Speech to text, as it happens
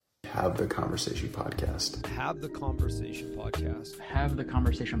Have the Conversation podcast. Have the Conversation podcast. Have the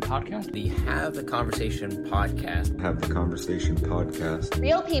Conversation podcast. The Have the Conversation podcast. Have the Conversation podcast.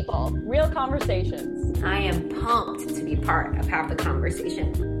 Real people, real conversations. I am pumped to be part of Have the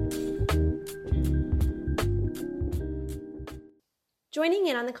Conversation. Joining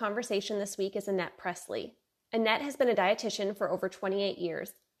in on the conversation this week is Annette Presley. Annette has been a dietitian for over 28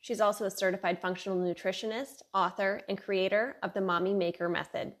 years. She's also a certified functional nutritionist, author, and creator of the Mommy Maker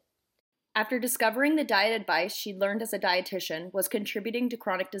Method. After discovering the diet advice she'd learned as a dietitian was contributing to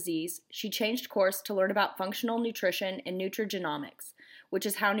chronic disease, she changed course to learn about functional nutrition and nutrigenomics, which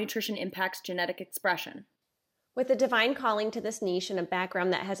is how nutrition impacts genetic expression. With a divine calling to this niche and a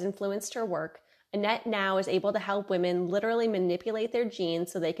background that has influenced her work, Annette now is able to help women literally manipulate their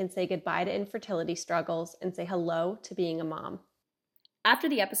genes so they can say goodbye to infertility struggles and say hello to being a mom. After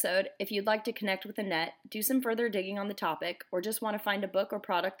the episode, if you'd like to connect with Annette, do some further digging on the topic, or just want to find a book or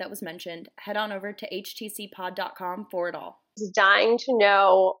product that was mentioned, head on over to htcpod.com for it all. I was dying to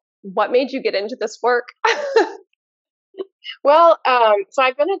know what made you get into this work. Well, so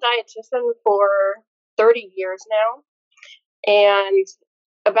I've been a dietitian for 30 years now, and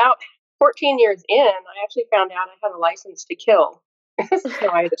about 14 years in, I actually found out I had a license to kill. This is how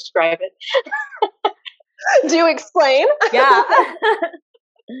I describe it. Do explain. Yeah.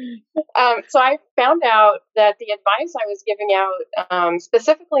 So I found out that the advice I was giving out,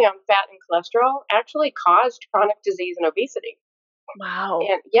 specifically on fat and cholesterol, actually caused chronic disease and obesity. Wow.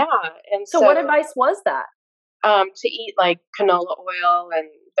 And and so what advice was that? To eat like canola oil and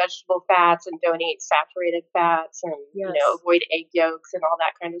vegetable fats, and don't eat saturated fats, and avoid egg yolks and all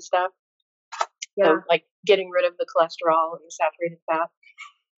that kind of stuff. Yeah. So, like getting rid of the cholesterol and the saturated fat.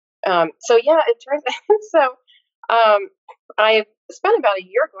 It turns out. I spent about a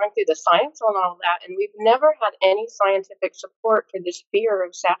year going through the science on all that, and we've never had any scientific support for this fear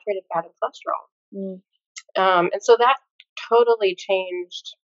of saturated fat and cholesterol. And so that totally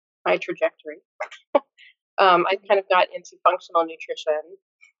changed my trajectory. I kind of got into functional nutrition,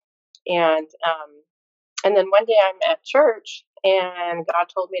 and then one day I'm at church, and God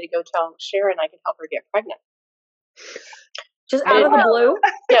told me to go tell Sharon I could help her get pregnant. Just out of the blue?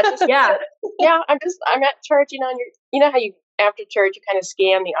 Yeah. I'm at church, and you know how you, after church, you kind of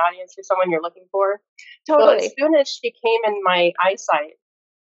scan the audience for someone you're looking for? Totally. Well, as soon as she came in my eyesight,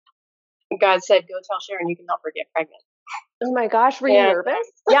 God said, go tell Sharon you can help her get pregnant. Oh my gosh, were you nervous?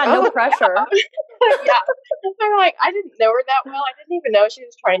 Yeah, no pressure. Yeah. I'm like, I didn't know her that well. I didn't even know she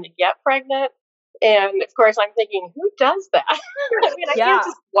was trying to get pregnant. And of course, I'm thinking, who does that? I mean, I can't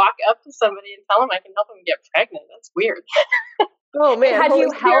just walk up to somebody and tell them I can help them get pregnant. That's weird. Oh man, had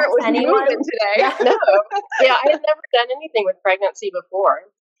you helped anyone today? Yeah. No, I had never done anything with pregnancy before,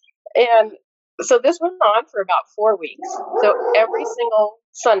 and so this went on for about 4 weeks. So every single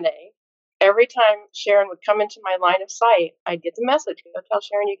Sunday, every time Sharon would come into my line of sight, I'd get the message: go tell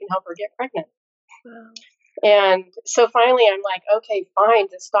Sharon you can help her get pregnant. Wow. And so finally, I'm like, okay, fine,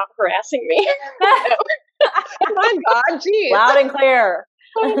 just stop harassing me. Come on, God, geez. Loud and clear.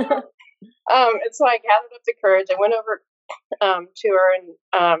 And so I gathered up the courage. I went over to her, and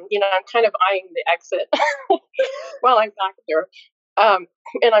I'm kind of eyeing the exit while I'm talking to her.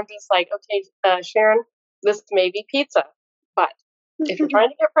 And I'm just like, okay, Sharon, this may be pizza, but if you're trying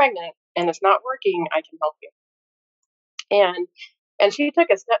to get pregnant and it's not working, I can help you. And she took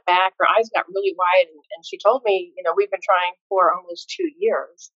a step back. Her eyes got really wide, and she told me, we've been trying for almost 2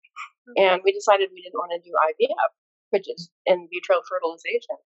 years, and we decided we didn't want to do IVF, which is in vitro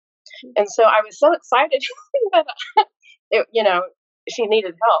fertilization. And so I was so excited that, she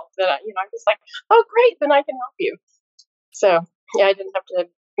needed help that, I was like, oh, great, then I can help you. So, yeah, I didn't have to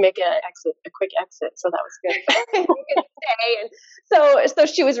make a quick exit. So that was good. And so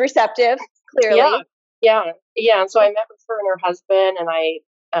she was receptive, clearly. Yeah. And so I met with her and her husband, and I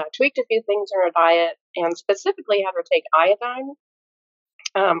tweaked a few things in her diet, and specifically had her take iodine.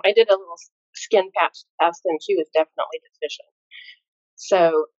 I did a little skin patch test, and she was definitely deficient.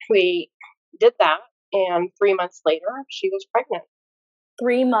 So we did that, and 3 months later, she was pregnant.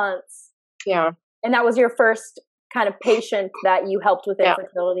 3 months. Yeah. And that was your first kind of patient that you helped with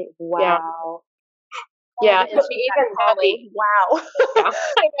infertility? Wow. Yeah, and she even had me. Wow. Yeah,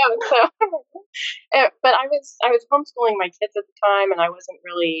 I know. So, but I was homeschooling my kids at the time, and I wasn't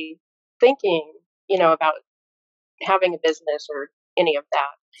really thinking, about having a business or any of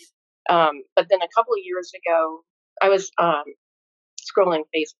that. But then a couple of years ago, I was scrolling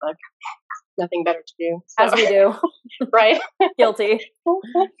Facebook. Nothing better to do. So, as we do. Right? Guilty.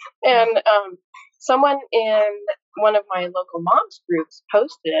 And someone in one of my local moms groups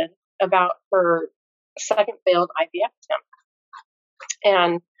posted about her second failed IVF attempt.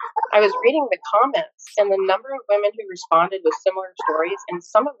 And I was reading the comments, and the number of women who responded with similar stories, and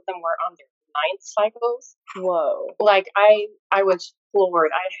some of them were on their 9th cycles. Whoa. Like, I was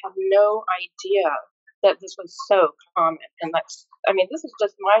floored. I had no idea that this was so common. And this is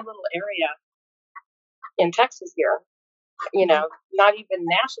just my little area in Texas here, not even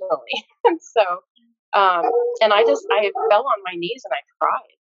nationally. And so, and I fell on my knees and I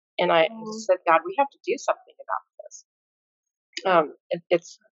cried. And I said, God, we have to do something about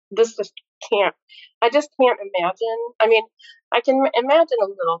this. This just can't, I just can't imagine. I mean, I can imagine a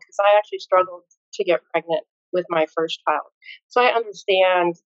little because I actually struggled to get pregnant with my first child. So I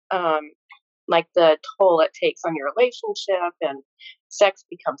understand, like the toll it takes on your relationship, and sex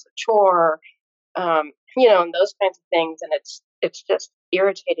becomes a chore, and those kinds of things. And it's just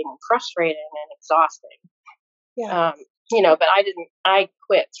irritating and frustrating and exhausting. Yeah. But I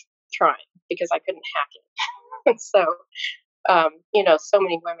quit trying because I couldn't hack it. And so, so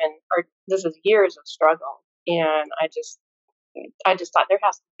many women this is years of struggle. And I just thought there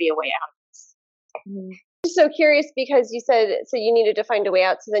has to be a way out of this. I'm so curious because you said, so you needed to find a way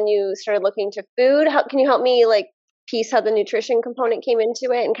out. So then you started looking to food. Can you help me piece how the nutrition component came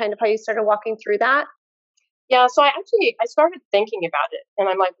into it and kind of how you started walking through that? Yeah. So I started thinking about it, and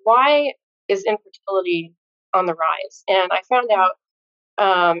I'm like, why is infertility on the rise? And I found out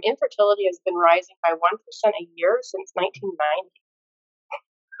infertility has been rising by 1% a year since 1990.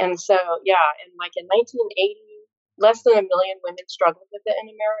 And so, and in 1980, less than 1 million women struggled with it in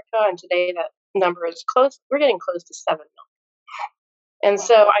America. And today that number is we're getting close to 7 million. And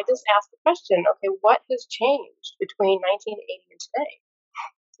so I just asked the question, okay, what has changed between 1980 and today?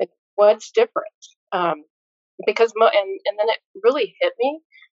 What's different? Because, and then it really hit me,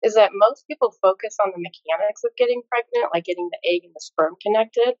 is that most people focus on the mechanics of getting pregnant, like getting the egg and the sperm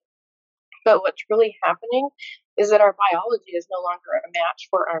connected. But what's really happening is that our biology is no longer a match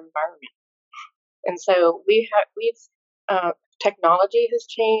for our environment. And so technology has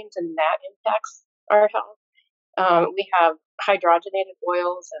changed, and that impacts our health. We have hydrogenated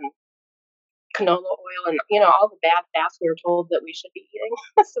oils and canola oil and, all the bad fats we were told that we should be eating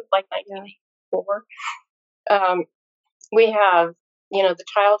since 1984. We have, the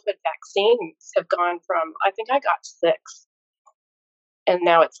childhood vaccines have gone from, I think I got 6, and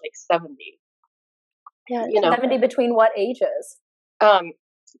now it's 70. Yeah, 70 between what ages? From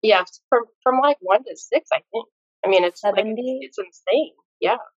 1 to 6, I think. I mean, it's 70? It's insane.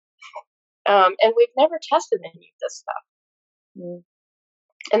 Yeah. And we've never tested any of this stuff. Mm.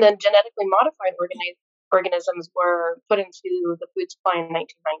 And then genetically modified organisms were put into the food supply in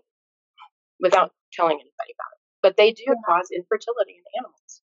 1990 without telling anybody about it. But they do cause infertility in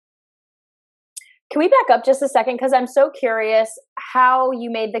animals. Can we back up just a second? Because I'm so curious how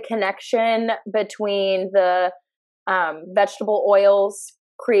you made the connection between the vegetable oils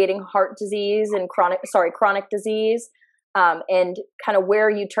creating heart disease and chronic disease, and kind of where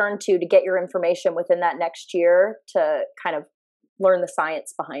you turned to get your information within that next year to kind of learn the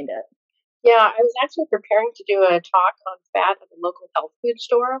science behind it. Yeah, I was actually preparing to do a talk on fat at a local health food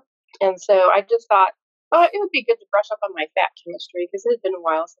store. And so I just thought, it would be good to brush up on my fat chemistry because it had been a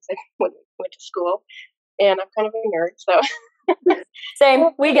while since I went to school. And I'm kind of a nerd, so. Same,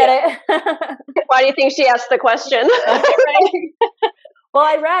 we get it. Why do you think she asked the question? Well,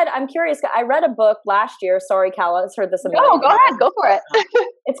 I'm curious. I read a book last year. Sorry, Calla has heard this a million times. Go ahead. Go for it.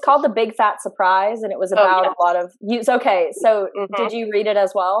 It's called The Big Fat Surprise, and it was about a lot of use. Okay, so did you read it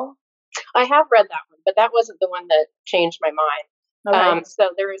as well? I have read that one, but that wasn't the one that changed my mind. Okay.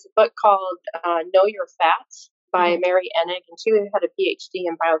 So there is a book called Know Your Fats by Mary Enig, and she had a PhD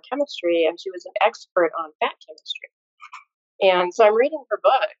in biochemistry, and she was an expert on fat chemistry. And so I'm reading her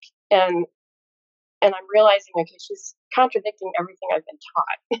book, and I'm realizing, okay, she's contradicting everything I've been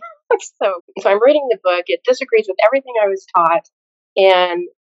taught. So I'm reading the book. It disagrees with everything I was taught. And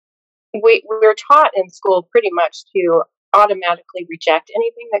we were taught in school pretty much to automatically reject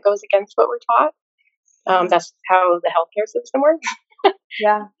anything that goes against what we're taught. That's how the healthcare system works.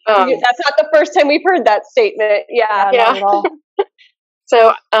 Yeah. That's not the first time we've heard that statement. Yeah. Not at all.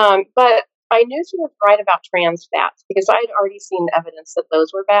 So, but I knew she was right about trans fats because I had already seen evidence that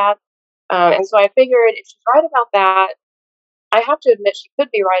those were bad. And so I figured if she's right about that, I have to admit she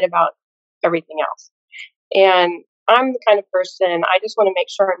could be right about everything else. And I'm the kind of person, I just want to make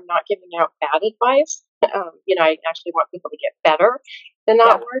sure I'm not giving out bad advice. I actually want people to get better than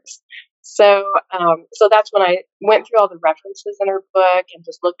not worse. So that's when I went through all the references in her book and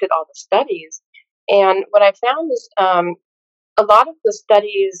just looked at all the studies. And what I found is a lot of the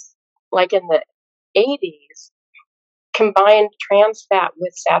studies, like in the 80s, combined trans fat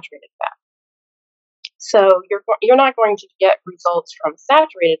with saturated fat. So you're not going to get results from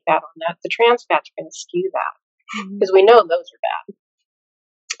saturated fat on that. The trans fats are going to skew that because we know those are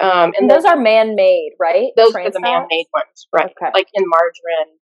bad. And those are man-made, right? Those are the man-made ones, right? Okay. Like in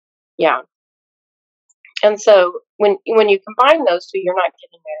margarine, yeah. And so when you combine those two, you're not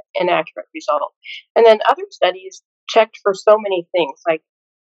getting an accurate result. And then other studies checked for so many things like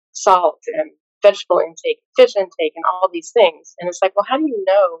salt and vegetable intake, fish intake, and all these things. And it's like, well, how do you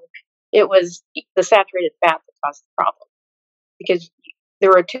know it was the saturated fat that caused the problem? Because there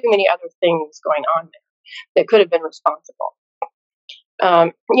were too many other things going on there that could have been responsible.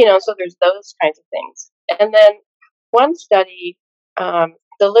 So there's those kinds of things. And then one study, the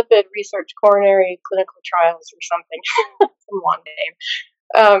Lipid Research Coronary Clinical Trials or something, some long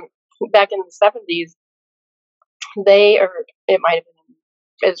name, back in the 70s, it might have been,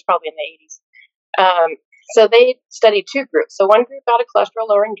 it was probably in the 80s. So they studied two groups. So one group got a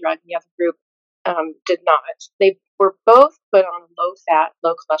cholesterol-lowering drug, the other group did not. They were both put on a low-fat,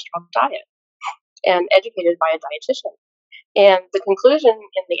 low-cholesterol diet and educated by a dietitian. And the conclusion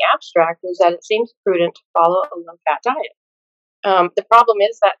in the abstract was that it seems prudent to follow a low-fat diet. The problem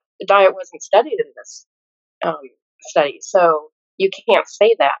is that the diet wasn't studied in this study, so you can't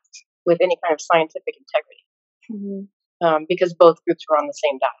say that with any kind of scientific integrity because both groups were on the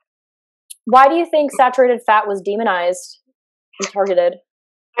same diet. Why do you think saturated fat was demonized and targeted?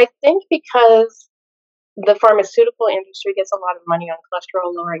 I think because the pharmaceutical industry gets a lot of money on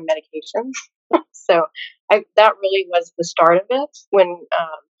cholesterol-lowering medications. So that really was the start of it when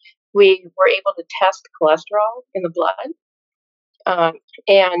we were able to test cholesterol in the blood. And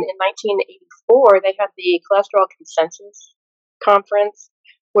in 1984, they had the Cholesterol Consensus Conference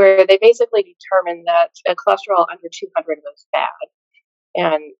where they basically determined that a cholesterol under 200 was bad.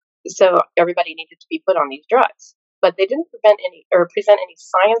 And so everybody needed to be put on these drugs. But they didn't present any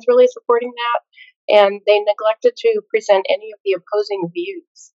science really supporting that. And they neglected to present any of the opposing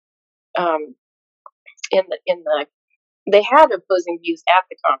views. They had opposing views at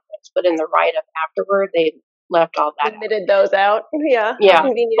the conference, but in the write-up afterward, they left all that admitted those out. Yeah.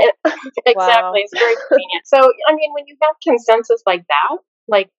 Convenient. Exactly. Wow. It's very convenient. So, I mean, when you have consensus like that,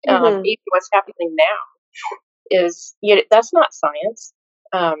 like even what's happening now, that's not science,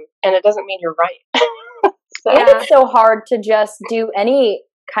 and it doesn't mean you're right. And it's so hard to just do any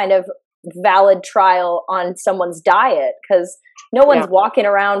kind of valid trial on someone's diet because no one's walking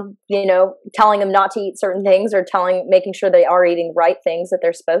around, telling them not to eat certain things or making sure they are eating the right things that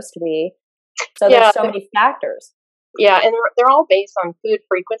they're supposed to be. So there's so many factors. Yeah, and they're all based on food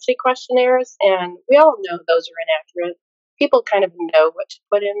frequency questionnaires, and we all know those are inaccurate. People kind of know what to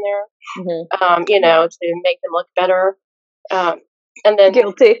put in there, to make them look better. And then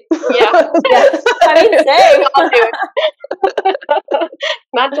guilty. Yeah. I mean, same.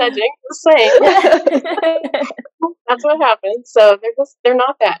 Not judging, just saying. That's what happens. So they're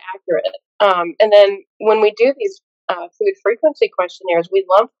not that accurate. And then when we do these food frequency questionnaires, we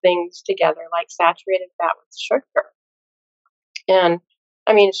lump things together like saturated fat with sugar. And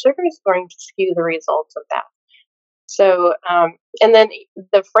I mean, sugar is going to skew the results of that. So, and then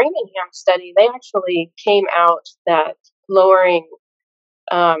the Framingham study, they actually came out that lowering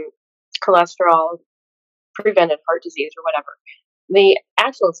cholesterol prevented heart disease or whatever. The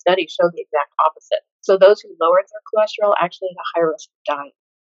actual study showed the exact opposite. So those who lowered their cholesterol actually had a higher risk of dying.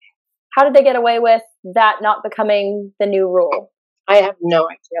 How did they get away with that not becoming the new rule? I have no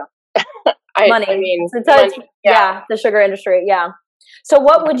idea. Money. I mean, money. Yeah, the sugar industry. Yeah. So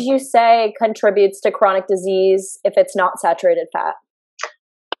what would you say contributes to chronic disease if it's not saturated fat?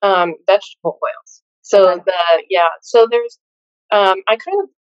 Vegetable oils. So so there's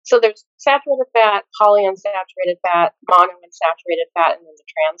there's saturated fat, polyunsaturated fat, monounsaturated fat, and then the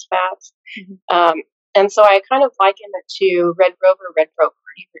trans fats. And so I kind of liken it to Red Rover.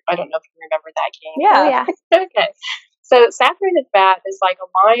 I don't know if you remember that game. Yeah. Okay. So saturated fat is like a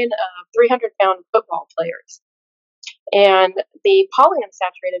line of 300-pound football players. And the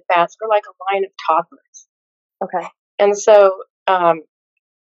polyunsaturated fats are like a line of toddlers. Okay. And so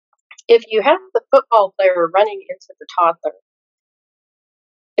if you have the football player running into the toddler,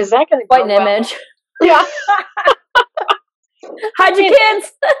 is that going to quite an image? Yeah. Hide your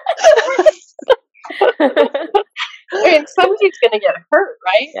kids. I mean, somebody's going to get hurt,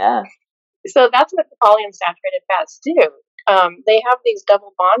 right? Yeah. So that's what the polyunsaturated fats do. They have these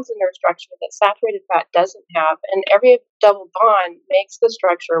double bonds in their structure that saturated fat doesn't have, and every double bond makes the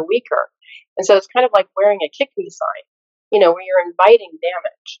structure weaker. And so it's kind of like wearing a kick me sign, where you're inviting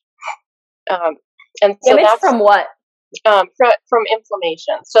damage. And so damage from what? From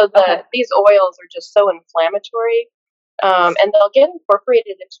inflammation. So these oils are just so inflammatory And they'll get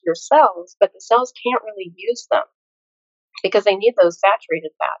incorporated into your cells, but the cells can't really use them because they need those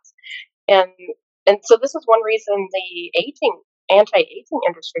saturated fats. And so this is one reason the anti-aging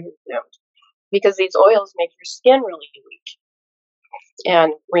industry has boomed, because these oils make your skin really weak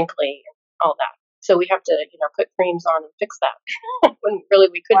and wrinkly and all that. So we have to, put creams on and fix that when really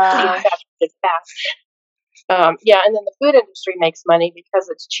we couldn't see saturated fats. And then the food industry makes money because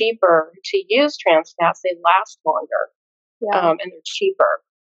it's cheaper to use trans fats. They last longer, and they're cheaper.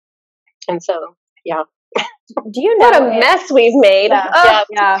 And so, yeah. Do you know what a mess we've made? Yeah.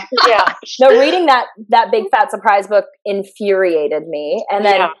 No, reading that Big Fat Surprise book infuriated me. And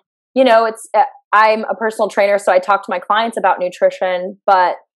then, it's I'm a personal trainer, so I talk to my clients about nutrition,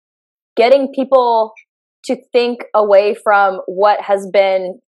 but getting people to think away from what has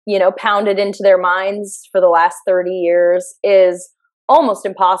been, pounded into their minds for the last 30 years is almost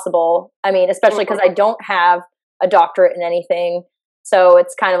impossible. I mean, especially because I don't have a doctorate in anything. So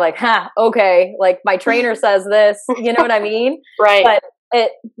it's kind of like, okay, like my trainer says this, you know what I mean? Right.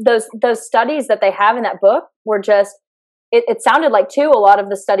 But those studies that they have in that book were just, it sounded like too, a lot of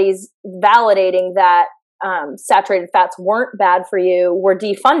the studies validating that saturated fats weren't bad for you were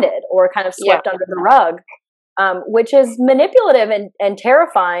defunded or kind of swept under the rug, which is manipulative and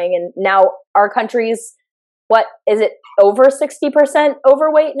terrifying. And now our country's, what is it, over 60%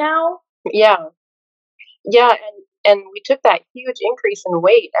 overweight now? Yeah. Yeah. And we took that huge increase in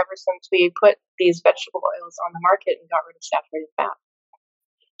weight ever since we put these vegetable oils on the market and got rid of saturated fat.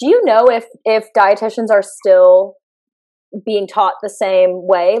 Do you know if dietitians are still being taught the same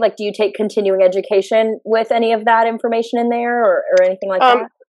way? Like, do you take continuing education with any of that information in there or anything like that?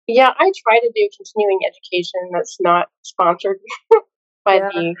 Yeah, I try to do continuing education that's not sponsored by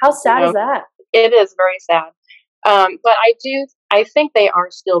the... How sad is that? It is very sad. But I think they are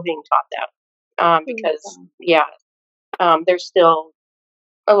still being taught that because, there's still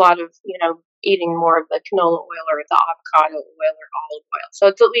a lot of, eating more of the canola oil or the avocado oil or olive oil. So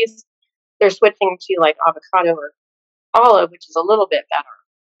it's at least they're switching to like avocado or olive, which is a little bit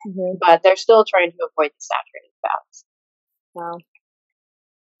better, but they're still trying to avoid the saturated fats. Wow.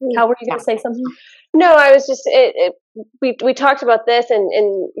 How were you going to say something? No, I was just, we talked about this and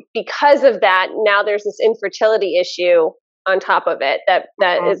because of that, now there's this infertility issue on top of it that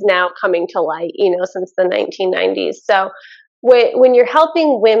is now coming to light, since the 1990s. So when you're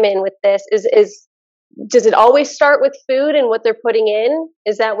helping women with this, does it always start with food and what they're putting in?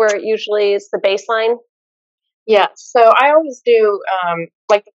 Is that where it usually is the baseline? Yeah. So I always do,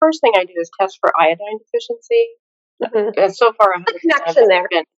 the first thing I do is test for iodine deficiency. And so far, 100% connection there.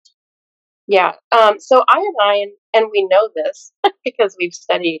 Yeah. So iodine, and we know this because we've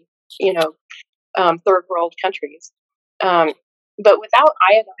studied, third world countries. But without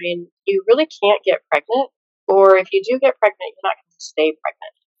iodine, you really can't get pregnant. Or if you do get pregnant, you're not going to stay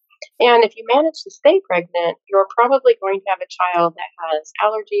pregnant. And if you manage to stay pregnant, you're probably going to have a child that has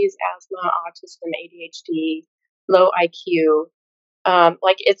allergies, asthma, autism, ADHD, low IQ.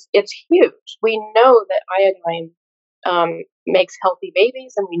 It's huge. We know that iodine makes healthy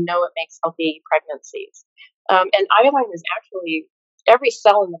babies, and we know it makes healthy pregnancies. And iodine is actually, every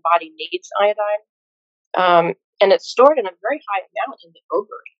cell in the body needs iodine. And it's stored in a very high amount in the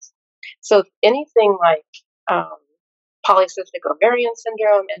ovaries. So anything like polycystic ovarian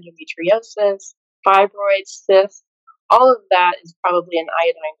syndrome, endometriosis, fibroids, cysts, all of that is probably an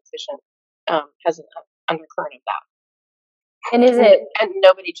iodine deficient, has an undercurrent of that. And and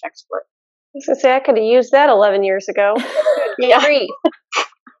nobody checks for it. I was going to say, I could have used that 11 years ago. That's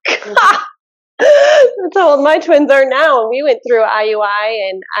how old my twins are now. We went through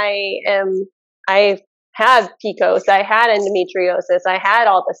IUI, and I had PCOS, I had endometriosis, I had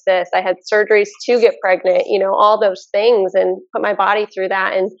all the cysts, I had surgeries to get pregnant, all those things, and put my body through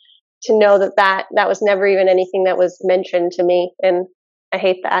that, and to know that was never even anything that was mentioned to me, and I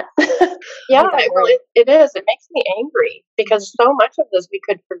hate that. Yeah, it is. It makes me angry because so much of this we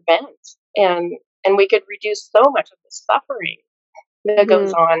could prevent, and we could reduce so much of the suffering that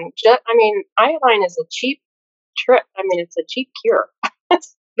goes on. Iodine is a cheap trick. It's a cheap cure.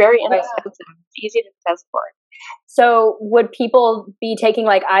 It's very inexpensive. It's easy to test for. So would people be taking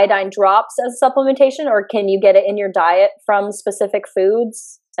like iodine drops as supplementation, or can you get it in your diet from specific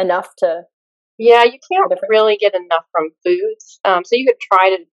foods enough to? Yeah, you can't really get enough from foods. So you could try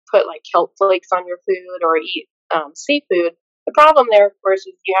to put like kelp flakes on your food or eat seafood. The problem there, of course,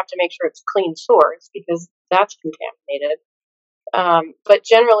 is you have to make sure it's clean source because that's contaminated. But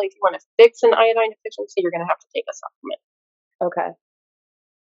generally, if you want to fix an iodine deficiency, you're going to have to take a supplement. Okay.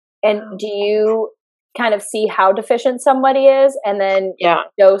 And do you kind of see how deficient somebody is and then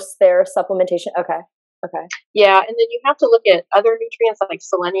dose their supplementation? Okay. Okay. Yeah, and then you have to look at other nutrients like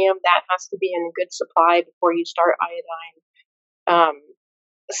selenium. That has to be in good supply before you start iodine.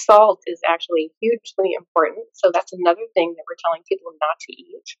 Salt is actually hugely important, so that's another thing that we're telling people not to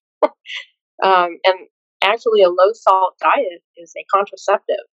eat. And actually, a low salt diet is a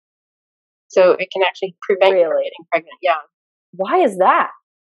contraceptive, so it can actually prevent you from getting pregnant. Yeah. Why is that?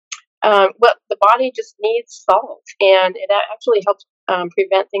 Well, the body just needs salt, and it actually helps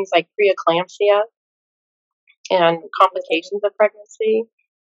prevent things like preeclampsia and complications of pregnancy.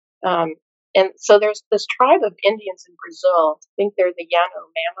 And so there's this tribe of Indians in Brazil. I think they're the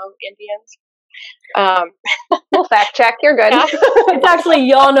Yanomamo Indians. We'll fact check. You're good. Yeah. It's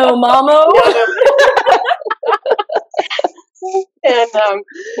actually Yanomamo. And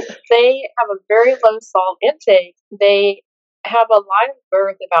they have a very low salt intake. They have a live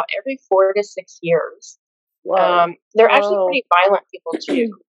birth about every 4 to 6 years. They're actually pretty violent people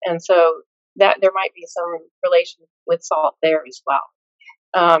too, and so that there might be some relation with salt there as well.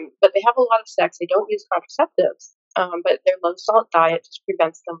 But they have a lot of sex. They don't use contraceptives, but their low salt diet just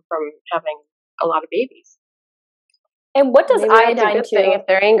prevents them from having a lot of babies. And what does iodine do if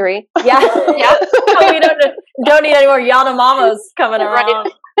they're angry? Yeah, yeah. We don't need any more Yanomamos coming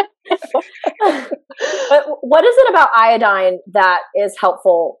around. But what is it about iodine that is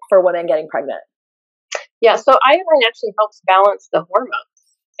helpful for women getting pregnant? Yeah, so iodine actually helps balance the hormones,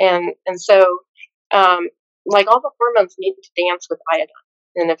 and so like all the hormones need to dance with iodine.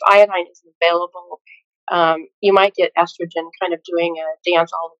 And if iodine isn't available, you might get estrogen kind of doing a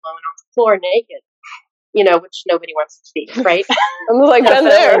dance all alone on the floor naked, which nobody wants to see, right? I'm like, been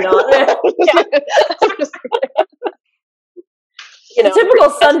there. Typical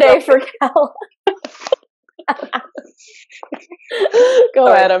Sunday for Cal. Go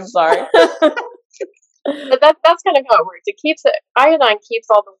ahead. I'm sorry. But that's kind of how it works. Iodine keeps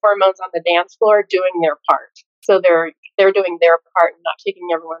all the hormones on the dance floor doing their part. So they're doing their part and not kicking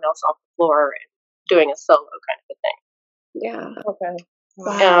everyone else off the floor and doing a solo kind of a thing. Yeah. Okay.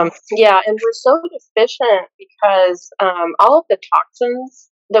 Wow. And we're so deficient because all of the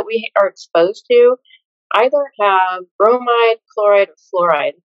toxins that we are exposed to either have bromide, chloride, or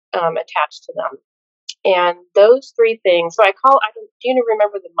fluoride attached to them. And those three things, do you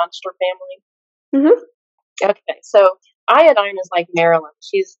remember the Munster family? Mm-hmm. Okay, so iodine is like Marilyn.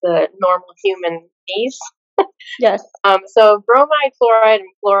 She's the normal human niece. Yes. So bromide, fluoride,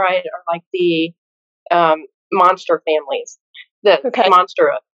 and fluoride are like the monster families.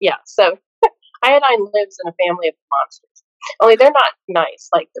 Monster. Yeah. So iodine lives in a family of monsters. Only they're not nice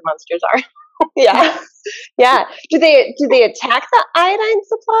like the monsters are. Yeah. Yeah. Do they attack the iodine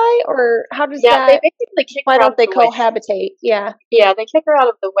supply, or how does that? Yeah, they basically kick her out. Why don't they of the cohabitate? Yeah. Yeah, they kick her out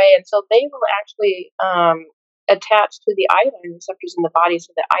of the way, and so they will actually attach to the iodine receptors in the body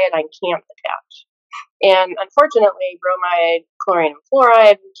so that iodine can't attach. And unfortunately, bromide, chlorine, and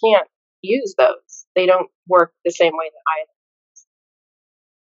fluoride, we can't use those. They don't work the same way that iodine does.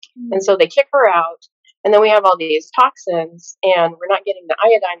 And so they kick her out, and then we have all these toxins, and we're not getting the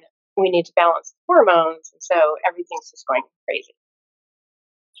iodine that we need to balance the hormones, and so everything's just going crazy.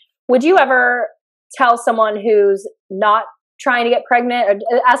 Would you ever tell someone who's not trying to get pregnant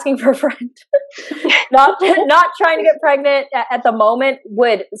or asking for a friend, not trying to get pregnant at the moment,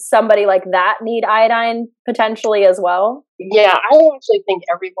 would somebody like that need iodine potentially as well? Yeah, I actually think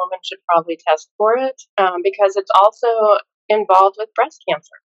every woman should probably test for it because it's also involved with breast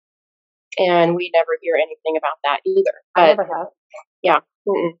cancer. And we never hear anything about that either. I never have. Yeah.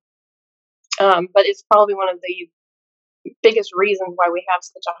 But it's probably one of the biggest reasons why we have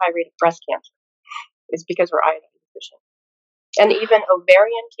such a high rate of breast cancer is because we're iodine deficient. And even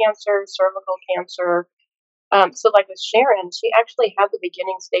ovarian cancer, cervical cancer. So like with Sharon, she actually had the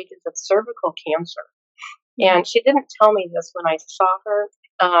beginning stages of cervical cancer. And she didn't tell me this when I saw her,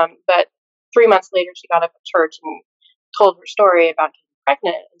 but 3 months later she got up at church and told her story about getting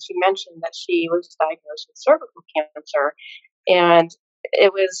pregnant. And she mentioned that she was diagnosed with cervical cancer. And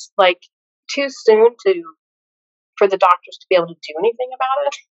it was like too soon for the doctors to be able to do anything about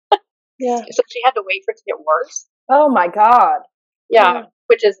it. Yeah. So she had to wait for it to get worse. Oh my God. Yeah,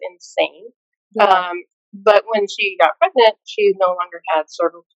 which is insane. Yeah. But when she got pregnant, she no longer had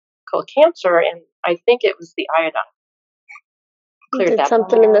cervical cancer, and I think it was the iodine. Did that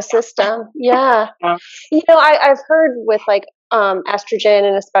something in the system. Yeah. I've heard with like estrogen,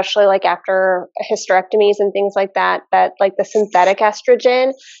 and especially like after hysterectomies and things like that like the synthetic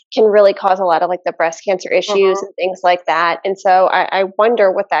estrogen can really cause a lot of like the breast cancer issues and things like that. And so I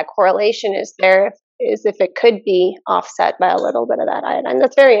wonder what that correlation is there, is if it could be offset by a little bit of that iodine.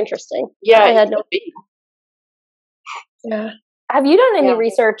 That's very interesting. Yeah, I had no. Yeah. Have you done any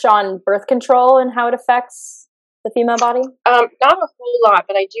research on birth control and how it affects the female body? Not a whole lot,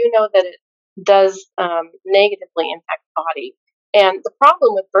 but I do know that it does negatively impact the body. And the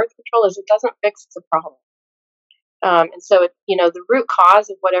problem with birth control is it doesn't fix the problem. And so, the root cause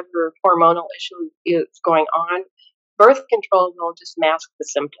of whatever hormonal issue is going on, birth control will just mask the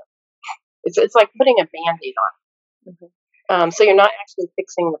symptom. It's like putting a Band-Aid on. Mm-hmm. So you're not actually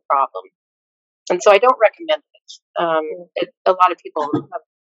fixing the problem. And so I don't recommend it. A lot of people have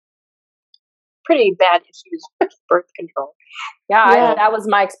pretty bad issues with birth control. Yeah. That was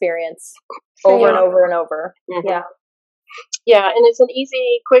my experience over and over and over. Mm-hmm. Yeah. Yeah, and it's an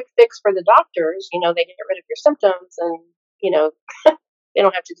easy, quick fix for the doctors. They get rid of your symptoms and, they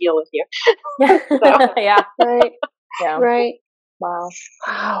don't have to deal with you. So. Yeah. Right. Yeah. Right. Wow.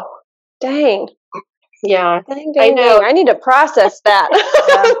 Dang. Yeah. Dang. I need to process that.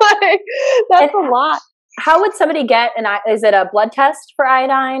 That's a lot. How would somebody get is it a blood test for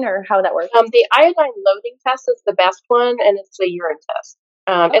iodine or how would that work? The iodine loading test is the best one, and it's a urine test.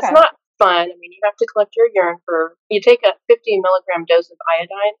 Okay. It's not fun. You have to collect your urine you take a 50 milligram dose of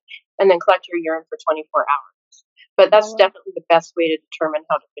iodine and then collect your urine for 24 hours. But that's definitely the best way to determine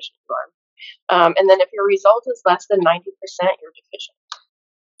how deficient you are. And then if your result is less than 90%, you're deficient.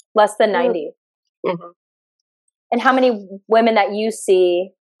 Less than 90. Mm-hmm. And how many women that you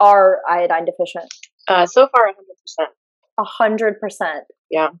see are iodine deficient? So far, 100%. 100%.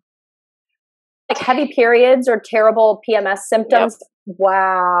 Yeah. Like heavy periods or terrible PMS symptoms? Yep.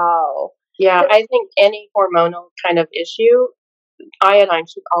 Wow. Yeah, I think any hormonal kind of issue, iodine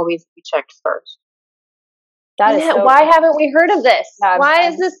should always be checked first. Why haven't we heard of this? Why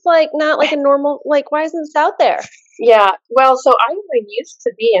is this not like a normal, why isn't this out there? Yeah, well, so iodine used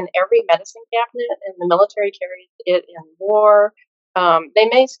to be in every medicine cabinet, and the military carried it in war. They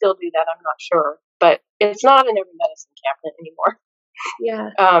may still do that, I'm not sure, but it's not in every medicine cabinet anymore.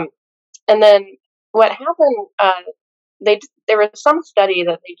 Yeah. And then what happened, there was some study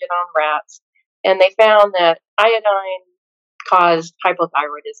that they did on rats, and they found that iodine caused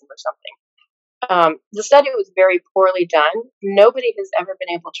hypothyroidism or something. The study was very poorly done. Nobody has ever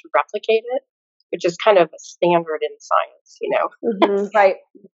been able to replicate it, which is kind of a standard in science, Mm-hmm. Right?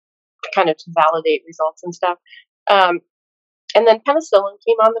 Kind of to validate results and stuff. And then penicillin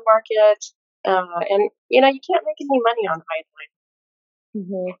came on the market, and you can't make any money on iodine.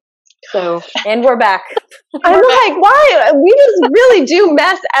 Mm-hmm. So, and we're back. I'm like, why? We just really do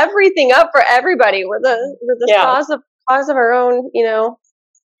mess everything up for everybody. We're the cause of our own,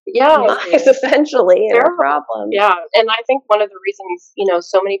 lives, essentially, and our problems. Yeah, and I think one of the reasons,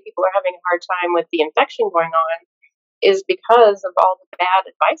 so many people are having a hard time with the infection going on is because of all the bad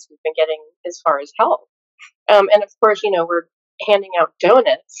advice we've been getting as far as health. And of course, we're handing out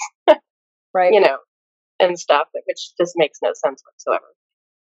donuts, right? And stuff, which just makes no sense whatsoever.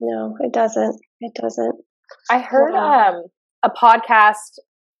 No, it doesn't. It doesn't. I heard a podcast.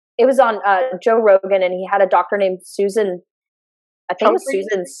 It was on Joe Rogan, and he had a doctor named Susan. I think it was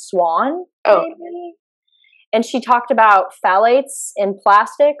Susan Swan. Oh. Maybe? And she talked about phthalates in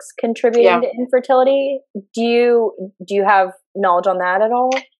plastics contributing to infertility. Do you have knowledge on that at all?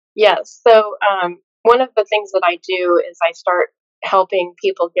 Yes. So one of the things that I do is I start helping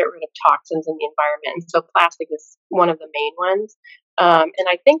people get rid of toxins in the environment. And so plastic is one of the main ones. And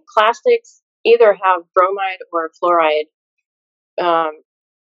I think plastics either have bromide or fluoride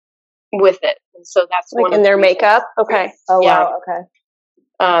with it. And so that's one in their makeup. Okay. Oh, yeah. Wow.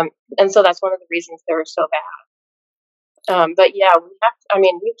 Okay. And so that's one of the reasons they're so bad. But yeah,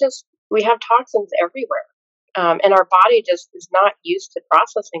 we have toxins everywhere. And our body just is not used to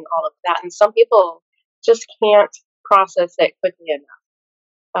processing all of that. And some people just can't process it quickly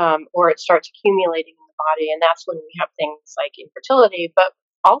enough. Or it starts accumulating in the body. And that's when we have things like infertility, but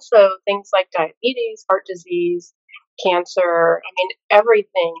also things like diabetes, heart disease, cancer.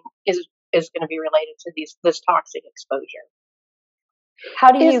 Everything is going to be related to this toxic exposure.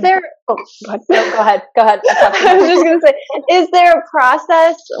 How do you? Is there? Oh, go ahead. Go ahead. I was just going to say, is there a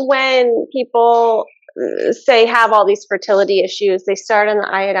process when people say have all these fertility issues? They start on the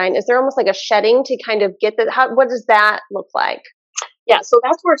iodine. Is there almost like a shedding to kind of get that? What does that look like? Yeah, so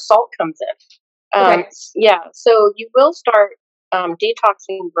that's where salt comes in. Okay. Yeah, so you will start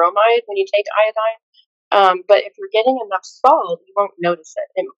detoxing bromide when you take iodine. But if you're getting enough salt, you won't notice it.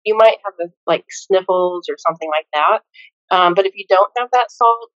 And you might have sniffles or something like that. But if you don't have that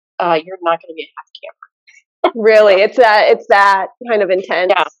salt, you're not going to be a happy camper. Really? It's that kind of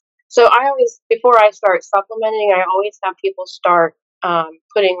intense. Yeah. So before I start supplementing, I always have people start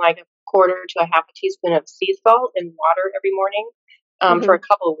putting a quarter to a half a teaspoon of sea salt in water every morning for a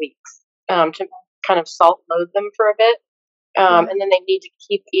couple of weeks to kind of salt load them for a bit. And then they need to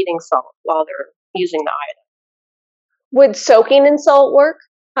keep eating salt while they're using the iodine. Would soaking in salt work,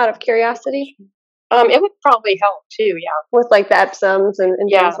 out of curiosity? It would probably help too, yeah. With like the Epsoms and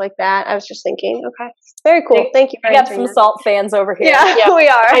things like that. I was just thinking, okay. Very cool. Thank you for We got some salt fans over here. Yeah, we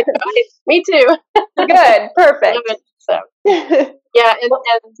are. Me too. Good. Perfect. So. Yeah, and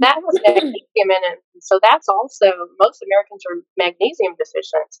that has magnesium in it. So that's also, most Americans are magnesium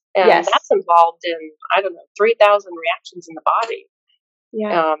deficient. And that's involved in, 3,000 reactions in the body.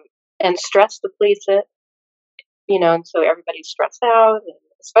 Yeah. And stress depletes it, and so everybody's stressed out. And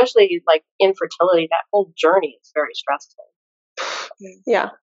especially like infertility, that whole journey is very stressful. Yeah,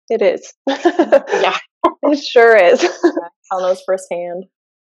 it is. Yeah. It sure is. Tell those firsthand.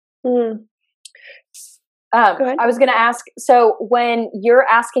 Mm. I was going to ask, so when you're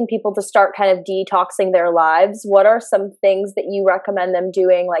asking people to start kind of detoxing their lives, what are some things that you recommend them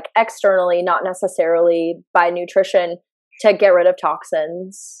doing, like externally, not necessarily by nutrition, to get rid of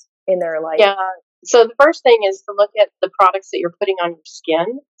toxins in their life? Yeah. So the first thing is to look at the products that you're putting on your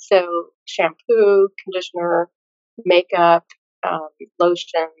skin. So shampoo, conditioner, makeup,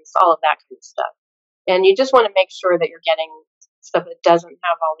 lotions, all of that kind of stuff. And you just want to make sure that you're getting stuff that doesn't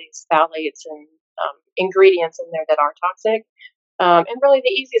have all these phthalates and ingredients in there that are toxic. And really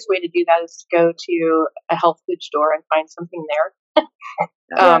the easiest way to do that is to go to a health food store and find something there.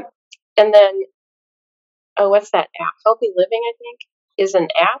 And then, what's that app? Healthy Living, I think, is an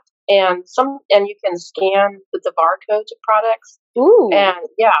app. And you can scan the barcodes of products. Ooh. And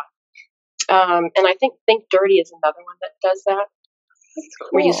and I think Think Dirty is another one that does that. Cool.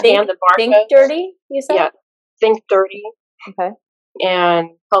 Where you scan the barcodes. Think Dirty, you said? Yeah. Think Dirty. Okay. And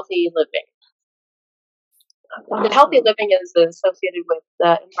Healthy Living. The Healthy Living is associated with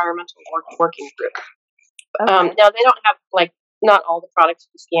the Environmental Working Group. Okay. Now they don't have not all the products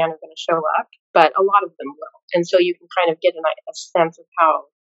you scan are going to show up, but a lot of them will. And so you can kind of get a sense of how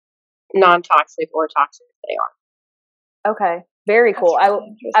non-toxic or toxic they are. Okay. Very cool. I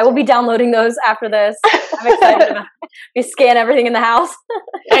will be downloading those after this. I'm excited about we scan everything in the house.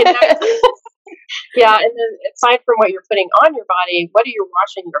 I know. Yeah, and then aside from what you're putting on your body, what are you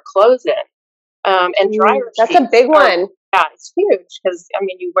washing your clothes in? And dryer that's sheets. A big one. Yeah, it's huge because,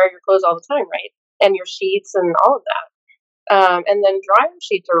 you wear your clothes all the time, right? And your sheets and all of that. And then dryer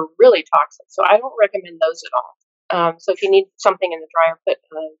sheets are really toxic, so I don't recommend those at all. So if you need something in the dryer, put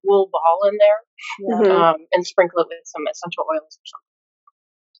a wool ball in there and sprinkle it with some essential oils or something.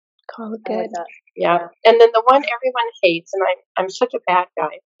 Oh, good. Yeah. And then the one everyone hates, and I'm such a bad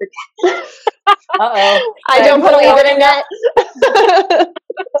guy. Uh-oh. I don't believe it, Annette.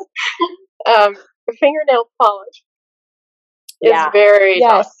 Fingernail polish is very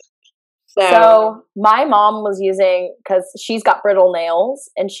toxic. So my mom was using, because she's got brittle nails,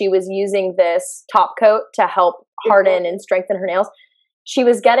 and she was using this top coat to help harden and strengthen her nails. She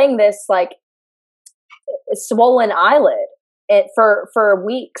was getting this swollen eyelid for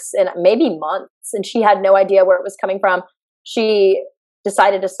weeks and maybe months, and she had no idea where it was coming from. She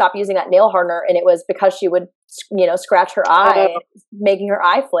decided to stop using that nail hardener, and it was because she would scratch her eye, making her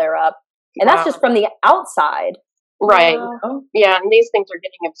eye flare up. And that's just from the outside. Right. Yeah, and these things are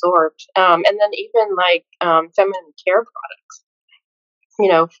getting absorbed. And then even feminine care products,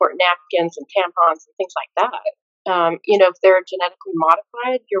 for napkins and tampons and things like that. If they're genetically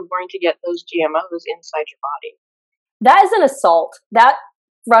modified, you're going to get those GMOs inside your body. That is an assault. That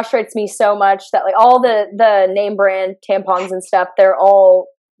frustrates me so much that all the name brand tampons and stuff, they're all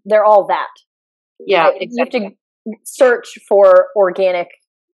that. Yeah, exactly. You have to search for organic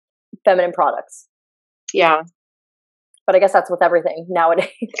feminine products. Yeah. But I guess that's with everything nowadays.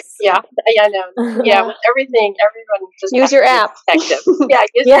 Yeah, I know. Yeah, with everything, everyone just use your app. Detective. Yeah,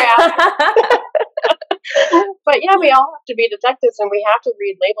 use your app. But yeah, we all have to be detectives, and we have to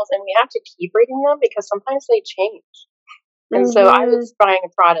read labels, and we have to keep reading them because sometimes they change. And so I was buying a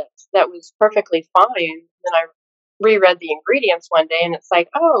product that was perfectly fine, and I reread the ingredients one day, and it's like,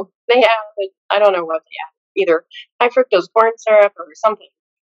 oh, they added, I don't know what they added, either high fructose corn syrup or something,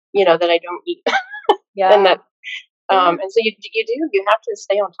 that I don't eat. Yeah. And that. And so you have to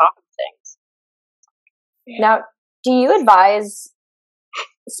stay on top of things. Now, do you advise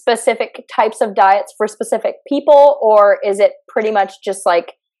specific types of diets for specific people, or is it pretty much just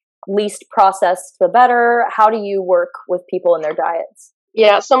least processed the better? How do you work with people in their diets?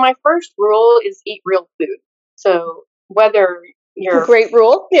 Yeah, so my first rule is eat real food. So whether you're... Great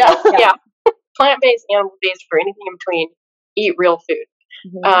rule. Yeah. Yeah. Plant-based, animal-based, or anything in between, eat real food.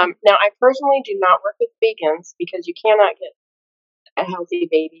 Mm-hmm. Now, I personally do not work with vegans because you cannot get a healthy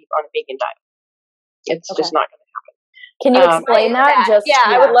baby on a vegan diet. It's just not going to happen. Can you explain that?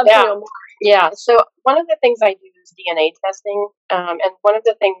 I would love to know more. Yeah, so one of the things I do is is DNA testing. And one of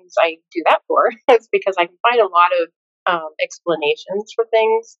the things I do that for is because I can find a lot of explanations for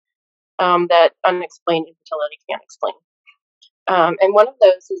things that unexplained infertility can't explain. And one of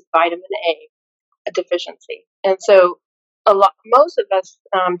those is vitamin A deficiency. And so most of us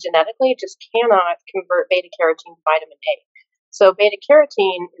genetically just cannot convert beta carotene to vitamin A. So beta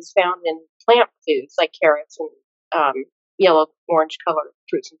carotene is found in plant foods like carrots and yellow, orange colored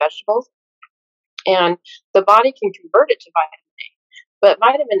fruits and vegetables. And the body can convert it to vitamin A. But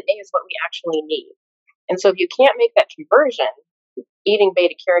vitamin A is what we actually need. And so if you can't make that conversion, eating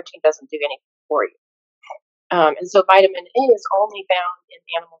beta carotene doesn't do anything for you. And so vitamin A is only found in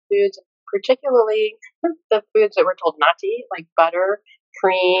animal foods, particularly the foods that we're told not to eat, like butter,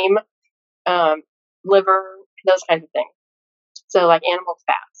 cream, liver, those kinds of things. So like animal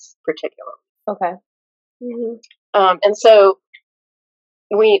fats, particularly. Okay. Mm-hmm. And so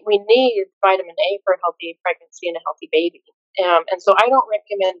we need vitamin A for a healthy pregnancy and a healthy baby. And so I don't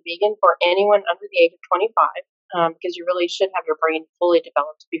recommend vegan for anyone under the age of 25 because you really should have your brain fully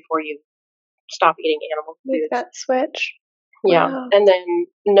developed before you stop eating animal foods. Make that switch. Yeah. Wow. And then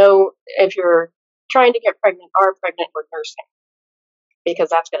know if you're trying to get pregnant or pregnant with nursing, because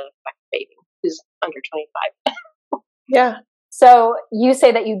that's going to affect the baby who's under 25. Yeah. So you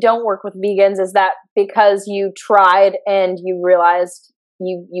say that you don't work with vegans. Is that because you tried and you realized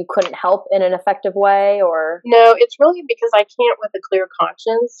you couldn't help in an effective way, or? No, it's really because I can't, with a clear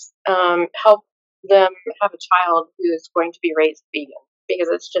conscience, help them have a child who is going to be raised vegan, because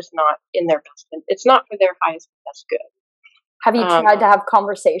it's just not in their best. It's not for their highest and best good. Have you tried to have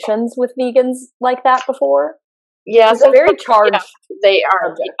conversations with vegans like that before? Yeah, they're very charged. Yeah, they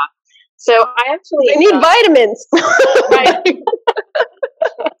are. Yeah. So I actually need vitamins. Right.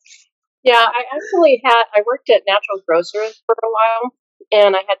 Yeah, I worked at Natural Grocers for a while,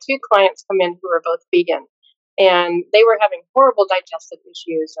 and I had 2 clients come in who were both vegan, and they were having horrible digestive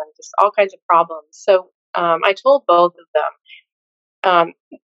issues and just all kinds of problems. So I told both of them,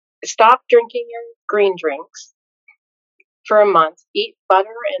 stop drinking your green drinks for a month, eat butter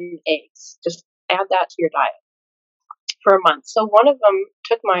and eggs, just add that to your diet for a month. So one of them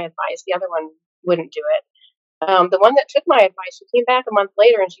took my advice, the other one wouldn't do it. The one that took my advice, she came back a month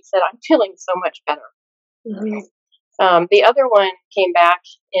later and she said, I'm feeling so much better. Mm-hmm. The other one came back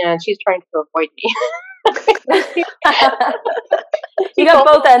and she's trying to avoid me. You got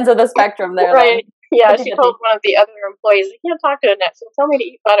both ends of the spectrum there. Right. Then. Yeah, she told one of the other employees, I can't talk to Annette, so tell me to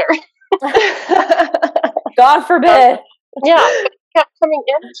eat butter. God forbid. Yeah, but she kept coming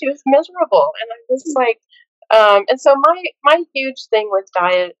in and she was miserable. And I was like, and so my huge thing with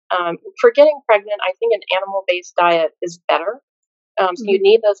diet, for getting pregnant, I think an animal-based diet is better. So you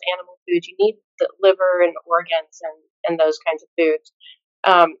need those animal foods. You need the liver and organs and those kinds of foods.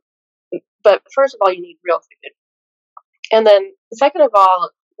 But first of all, you need real food. And then second of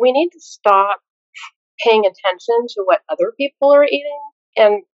all, we need to stop paying attention to what other people are eating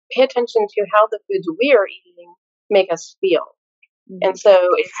and pay attention to how the foods we are eating make us feel. And so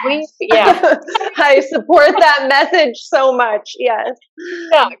if we, I support that message so much. Yes.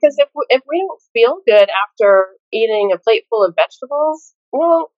 Yeah, because if we don't feel good after eating a plate full of vegetables,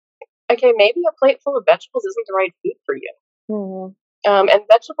 well, okay, maybe a plate full of vegetables isn't the right food for you. Mm-hmm. And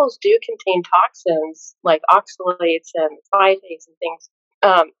vegetables do contain toxins like oxalates and phytates and things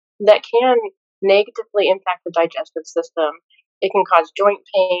that can negatively impact the digestive system. It can cause joint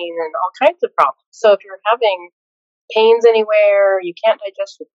pain and all kinds of problems. So if you're having pains anywhere, you can't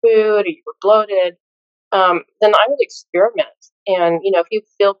digest your food, or you're bloated, then I would experiment. And, if you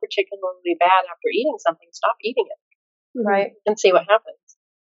feel particularly bad after eating something, stop eating it. Right. And see what happens.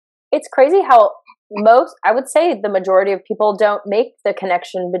 It's crazy how I would say the majority of people don't make the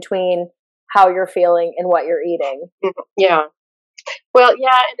connection between how you're feeling and what you're eating. Mm-hmm. Yeah. Well,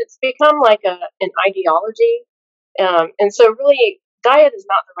 yeah, and it's become like an ideology. And so really, diet is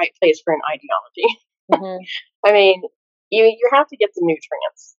not the right place for an ideology. Mm-hmm. I mean, you have to get the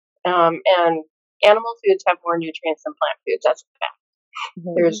nutrients. And animal foods have more nutrients than plant foods. That's a fact.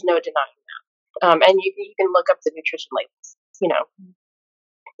 Mm-hmm. There's no denying that. And you can look up the nutrition labels,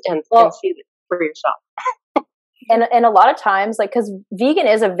 and see it for yourself. And a lot of times, because vegan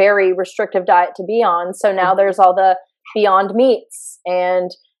is a very restrictive diet to be on. So now there's all the Beyond Meats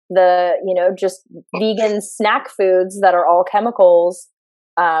and the, just vegan snack foods that are all chemicals.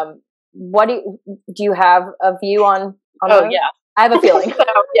 What do you have a view on those? Yeah. I have a feeling.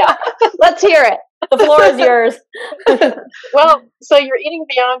 Yeah. Let's hear it. The floor is yours. Well, so you're eating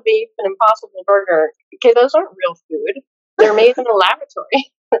Beyond Beef and Impossible Burger. Okay, those aren't real food. They're made in a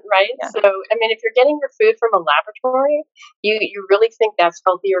laboratory, right? Yeah. So, I mean, if you're getting your food from a laboratory, you really think that's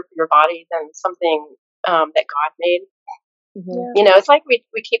healthier for your body than something that God made. Mm-hmm. You know, it's like we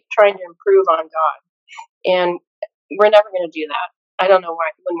keep trying to improve on God, and we're never going to do that. I don't know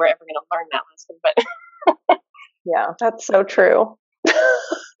when we're ever going to learn that lesson, but yeah, that's so true.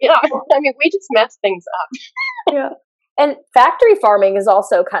 Yeah, I mean, we just mess things up. Yeah, and factory farming is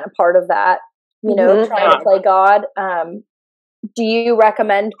also kind of part of that. You know, trying to play God. Do you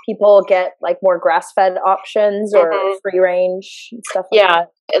recommend people get like more grass-fed options or free range and stuff like that?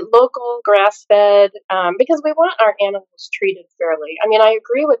 Local grass-fed, because we want our animals treated fairly. I mean, I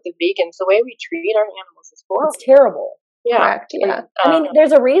agree with the vegans. The way we treat our animals is horrible. It's terrible. Yeah. Correct. Yeah. And, I mean,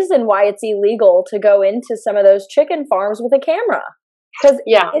 there's a reason why it's illegal to go into some of those chicken farms with a camera, because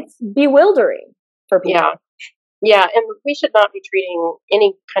it's bewildering for people. Yeah, and we should not be treating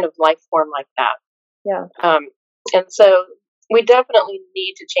any kind of life form like that. Yeah. And so we definitely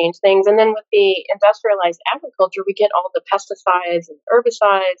need to change things. And then with the industrialized agriculture, we get all the pesticides and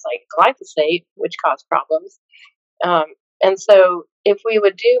herbicides like glyphosate, which cause problems. And so if we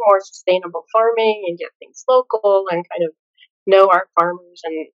would do more sustainable farming and get things local and kind of know our farmers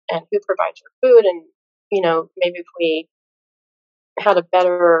and who provides our food, and, you know, maybe if we had a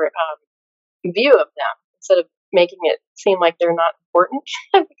better view of them instead of making it seem like they're not important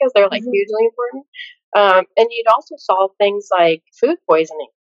because they're like hugely important. And you'd also solve things like food poisoning.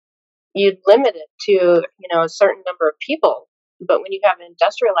 You'd limit it to, you know, a certain number of people. But when you have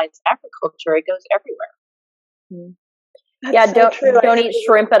industrialized agriculture, it goes everywhere. Don't eat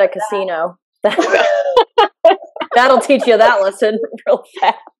shrimp at a casino. That'll teach you that lesson real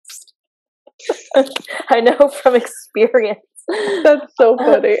fast. I know from experience. That's so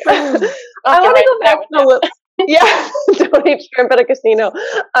funny. I want to go back to a little. Yeah, don't eat shrimp at a casino.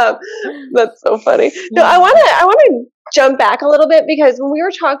 That's so funny. No, I want to jump back a little bit, because when we were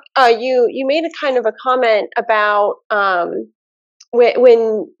talking, you made a kind of a comment about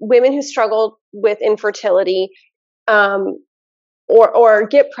when women who struggled with infertility, or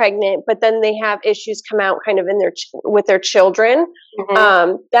get pregnant, but then they have issues come out kind of in with their children.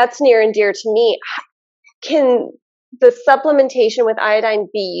 That's near and dear to me. Can the supplementation with iodine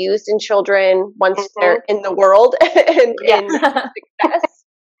be used in children once they're in the world and in success?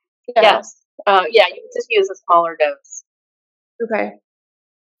 Yes. You just use a smaller dose. Okay.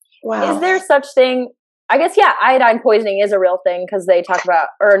 Wow. Is there such thing? I guess, iodine poisoning is a real thing, because they talk about,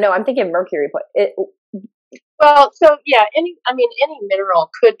 or no, I'm thinking mercury poisoning. Well, so any mineral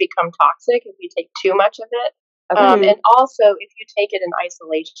could become toxic if you take too much of it. And also if you take it in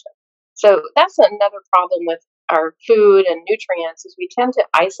isolation. So that's another problem with our food and nutrients, is we tend to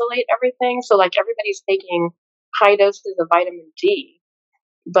isolate everything. So like everybody's taking high doses of vitamin D,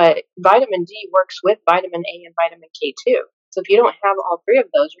 but vitamin D works with vitamin A and vitamin K2. So if you don't have all three of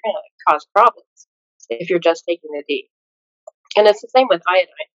those, you're going to cause problems if you're just taking the D. And it's the same with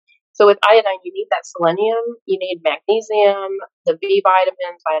iodine. So with iodine, you need that selenium, you need magnesium, the B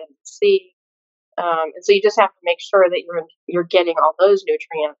vitamins, vitamin C. And so you just have to make sure that you're getting all those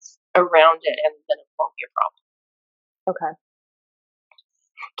nutrients around it, and then it won't be a problem. Okay.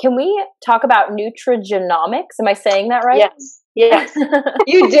 Can we talk about nutrigenomics? Am I saying that right? Yes.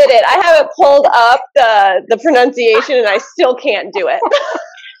 You did it. I have it pulled up, the pronunciation, and I still can't do it.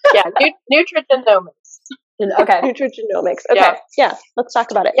 Nutrigenomics. Okay. Nutrigenomics. Okay. Yeah. Let's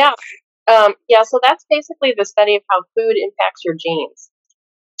talk about it. So that's basically the study of how food impacts your genes.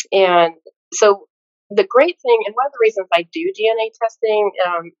 And so the great thing, and one of the reasons I do DNA testing,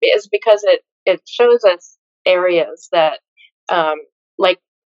 is because it shows us areas that, like,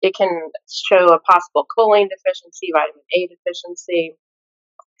 it can show a possible choline deficiency, vitamin A deficiency,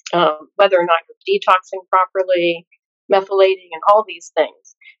 whether or not you're detoxing properly, methylating, and all these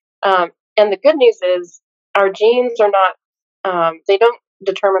things. And the good news is our genes are not, they don't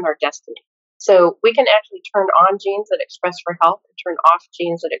determine our destiny. So we can actually turn on genes that express for health and turn off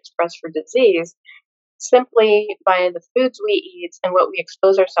genes that express for disease simply by the foods we eat and what we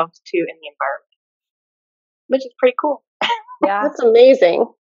expose ourselves to in the environment, which is pretty cool. Yeah. That's amazing.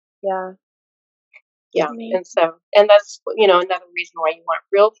 Yeah. Yeah. And that's, another reason why you want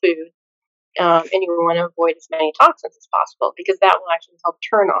real food. And you want to avoid as many toxins as possible, because that will actually help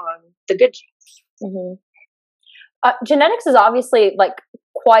turn on the good genes. Genetics is obviously like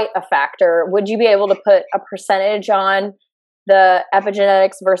quite a factor. Would you be able to put a percentage on the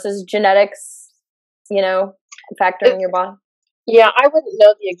epigenetics versus genetics, factor in your body? Yeah, I wouldn't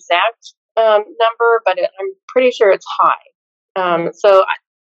know the exact number, but I'm pretty sure it's high. So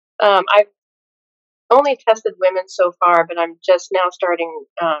I've only tested women so far, but I'm just now starting.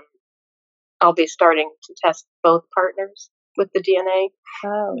 I'll be starting to test both partners. with the DNA.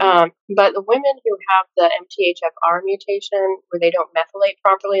 Oh. But the women who have the MTHFR mutation, where they don't methylate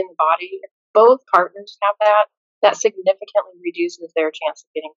properly in the body, if both partners have that significantly reduces their chance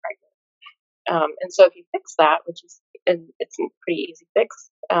of getting pregnant. And so if you fix that, and it's a pretty easy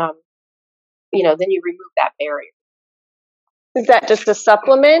fix, then you remove that barrier. Is that just a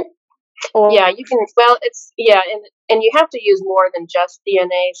supplement? Or? Yeah, you can. Well, and you have to use more than just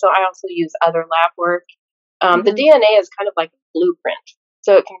DNA. So I also use other lab work. The DNA is kind of like a blueprint,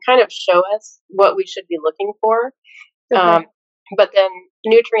 so it can kind of show us what we should be looking for. Okay. But then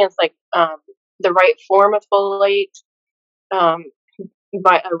nutrients like the right form of folate,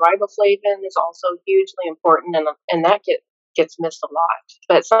 riboflavin is also hugely important, and that gets missed a lot.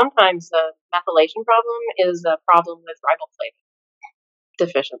 But sometimes the methylation problem is a problem with riboflavin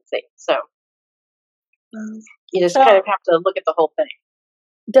deficiency. So you just kind of have to look at the whole thing.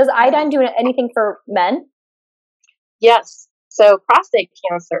 Does iodine do anything for men? Yes. So prostate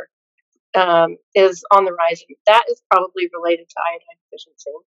cancer is on the rise. That is probably related to iodine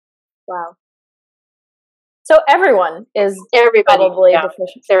deficiency. Wow. So everybody probably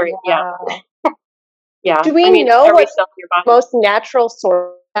deficient. Wow. Yeah. Do we know what most natural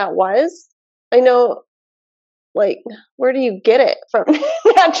source that was? I know, like, where do you get it from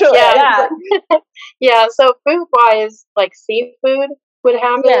naturally? Yeah. Yeah. So food-wise, like seafood would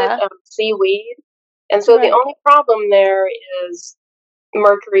have it, seaweed. And so the only problem there is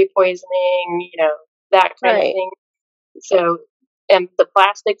mercury poisoning, that kind of thing. So, and the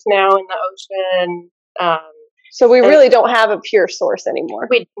plastics now in the ocean. So we really don't have a pure source anymore.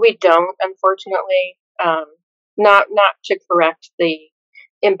 We don't, unfortunately. Not to correct the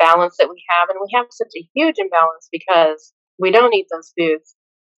imbalance that we have, and we have such a huge imbalance because we don't eat those foods,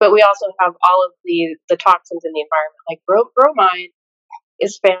 but we also have all of the toxins in the environment. Like bromide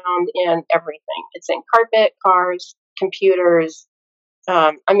is found in everything. It's in carpet, cars, computers. We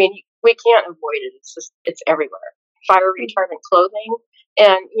can't avoid it. It's everywhere. Fire retardant clothing,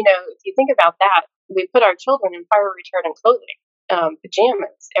 and if you think about that, we put our children in fire retardant clothing,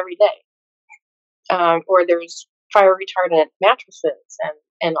 pajamas every day. Or there's fire retardant mattresses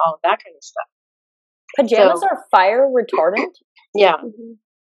and all of that kind of stuff. Pajamas are fire retardant? Yeah.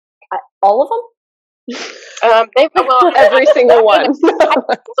 All of them? Every single one. I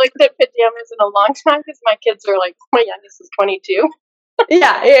haven't looked at pajamas in a long time because my kids are like, my youngest is 22.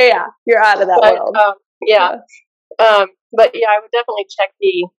 Yeah. You're out of that world. But yeah, I would definitely check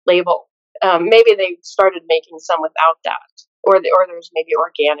the label. Maybe they started making some without that, or there's maybe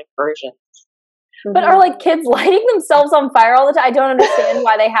organic versions. But are like kids lighting themselves on fire all the time? I don't understand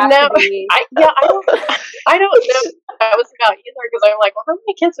why they have to be. I don't know that was about either, because I'm like, well, how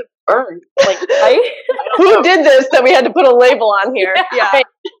many kids have burned? Like, who did this that we had to put a label on here? Yeah,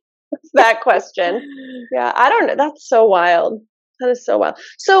 that question. Yeah, I don't know. That's so wild. That is so wild.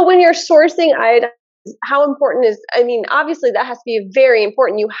 So when you're sourcing iodine, how important is? I mean, obviously that has to be very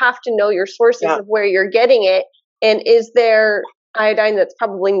important. You have to know your sources of where you're getting it, and is there iodine that's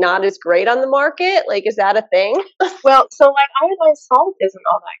probably not as great on the market? Like, is that a thing? Well, so like iodine salt isn't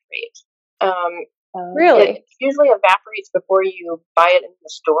all that great. Really? It usually evaporates before you buy it in the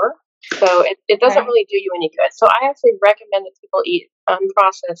store. So it doesn't really do you any good. So I actually recommend that people eat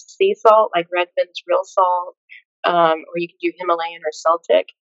unprocessed sea salt, like Redmond's real salt, or you can do Himalayan or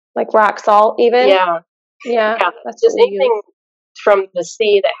Celtic. Like rock salt even? Yeah. That's just anything from the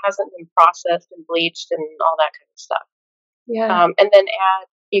sea that hasn't been processed and bleached and all that kind of stuff. Yeah. And then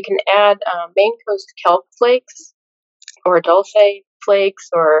you can add Maine Coast kelp flakes or dulce flakes,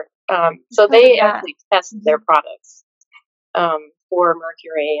 or so they actually test their products for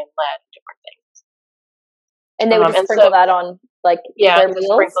mercury and lead and different things. And they would just sprinkle that on their meals?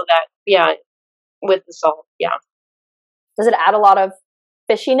 Sprinkle that, with the salt, Does it add a lot of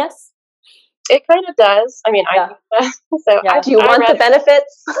fishiness? It kind of does. I mean, I do that. So do you want the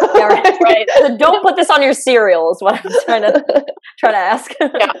benefits? Right. So don't put this on your cereal is what I'm trying to ask.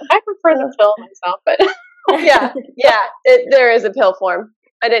 I prefer the pill myself, but there is a pill form.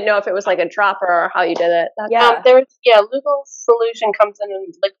 I didn't know if it was like a dropper or how you did it. Lugal solution comes in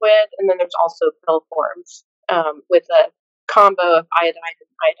liquid, and then there's also pill forms with a combo of iodine and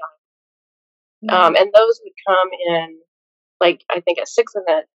iodine. And those would come in, like, I think a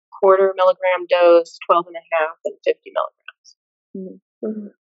 6.25 milligram dose, 12.5, and 50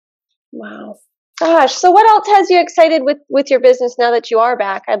 milligrams. Wow. Gosh. So what else has you excited with your business now that you are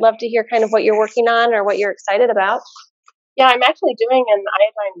back? I'd love to hear kind of what you're working on or what you're excited about. Yeah, I'm actually doing an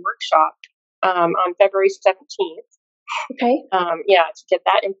iodine workshop on February 17th. Okay. To get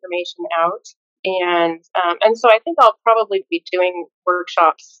that information out. And so I think I'll probably be doing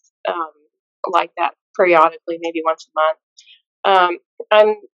workshops like that periodically, maybe once a month. I'm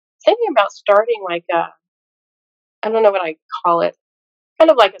thinking about starting like I don't know what I call it,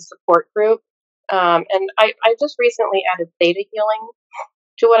 kind of like a support group. And I just recently added theta healing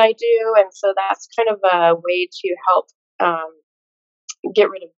to what I do. And so that's kind of a way to help get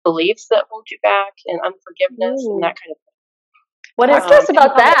rid of beliefs that hold you back and unforgiveness and that kind of thing. What is this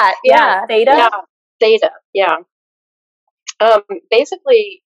about that? Yeah. Theta? Yeah, theta, yeah.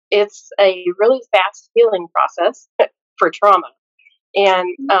 Basically, it's a really fast healing process for trauma.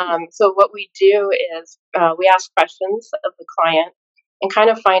 And so what we do is we ask questions of the client and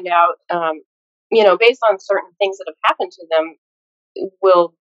kind of find out, based on certain things that have happened to them,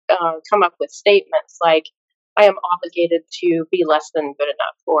 we'll come up with statements like, I am obligated to be less than good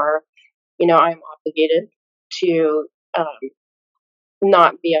enough, or, I am obligated to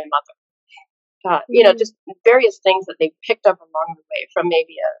not be a mother. Just various things that they picked up along the way from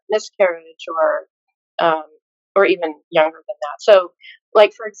maybe a miscarriage or even younger than that. So,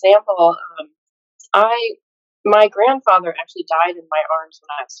 like, for example, my grandfather actually died in my arms when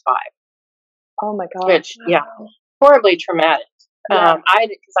I was 5. Oh my God. Which, horribly traumatic.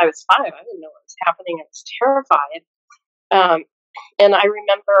 Because I was 5, I didn't know what was happening. I was terrified. And I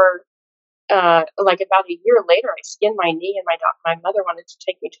remember, like about a year later, I skinned my knee, and my mother wanted to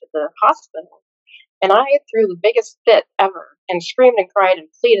take me to the hospital. And I threw the biggest fit ever and screamed and cried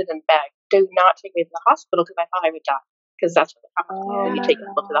and pleaded and begged, do not take me to the hospital, because I thought I would die, because that's what happens when you take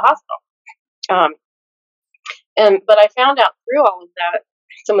people to the hospital. But I found out through all of that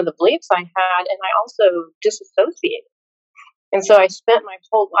some of the beliefs I had, and I also disassociated. And so I spent my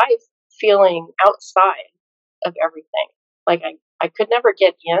whole life feeling outside of everything. Like I could never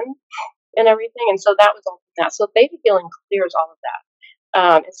get in and everything. And so that was all that. So theta healing clears all of that.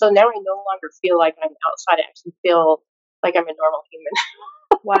 And so now I no longer feel like I'm outside. I actually feel like I'm a normal human.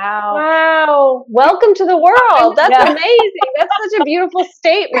 Wow. Welcome to the world. That's amazing. That's such a beautiful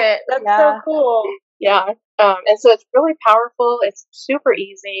statement. That's so cool. Yeah. And so it's really powerful. It's super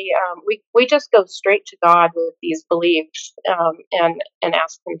easy. We just go straight to God with these beliefs and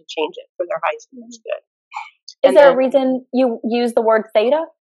ask Him to change it for their highest and best good. Is there a reason you use the word theta?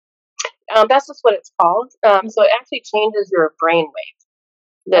 That's just what it's called. So it actually changes your brainwave.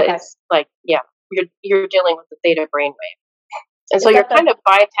 It's like, you're dealing with the theta brainwave. And so you're kind of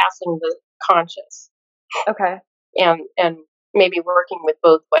bypassing the conscious. Okay. And maybe working with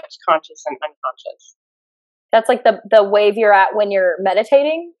both what's conscious and unconscious. That's like the wave you're at when you're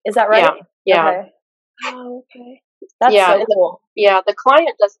meditating? Is that right? Yeah. Okay. Oh, okay. That's so cool. The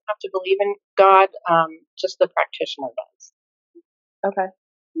client doesn't have to believe in God, just the practitioner does. Okay.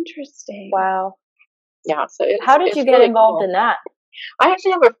 Interesting. Wow. Yeah. So how did you get really involved in that? I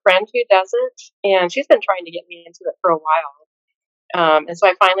actually have a friend who does it, and she's been trying to get me into it for a while. And so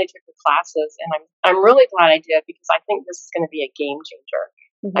I finally took the classes, and I'm really glad I did, because I think this is going to be a game changer.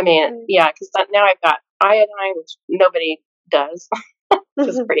 Mm-hmm. I mean, because now I've got iodine, which nobody does. This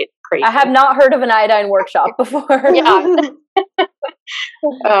is pretty crazy. I have not heard of an iodine workshop before. The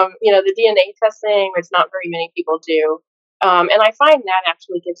DNA testing, which not very many people do. And I find that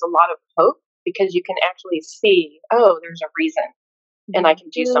actually gives a lot of hope, because you can actually see, there's a reason, and I can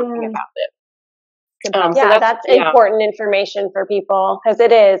do something about it. So that's important information for people, because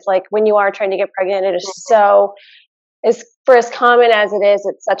it is like when you are trying to get pregnant, it is for as common as it is,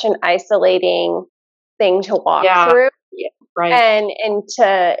 it's such an isolating thing to walk through. Yeah, right. And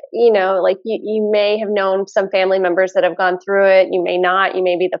to, you may have known some family members that have gone through it. You may not. You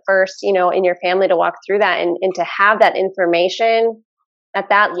may be the first, in your family to walk through that, and to have that information at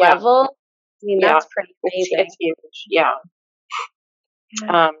that level. I mean, that's pretty amazing. It's huge. Yeah.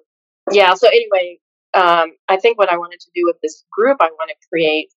 So anyway, I think what I wanted to do with this group, I want to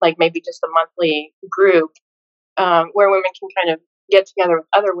create like maybe just a monthly group where women can kind of get together with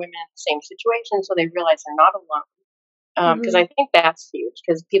other women in the same situation, so they realize they're not alone. Because I think that's huge,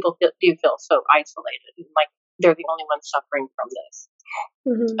 because people do feel so isolated, and like they're the only ones suffering from this,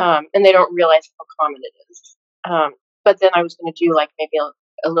 and they don't realize how common it is. But then I was going to do like maybe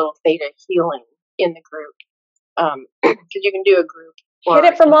a little theta healing in the group, because you can do a group. Hit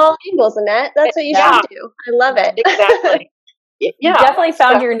it from all angles, Annette. That's what you should do. I love it. Exactly. You definitely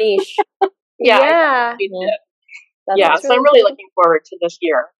found your niche. Yeah. So I'm really looking forward to this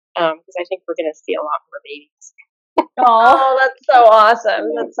year, because I think we're going to see a lot more babies. Oh, that's so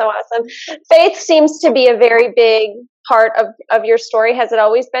awesome. That's so awesome. Faith seems to be a very big part of your story. Has it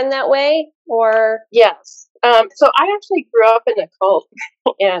always been that way? Or yes. So I actually grew up in a cult,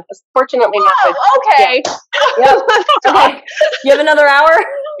 and fortunately not. Okay. Okay. You have another hour?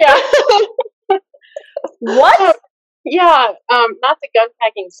 Yeah. What? Yeah. Not the gun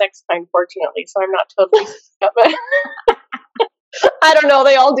packing sex kind, fortunately. So I'm not totally. I don't know.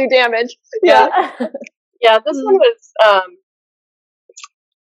 They all do damage. Yeah. Yeah, this one was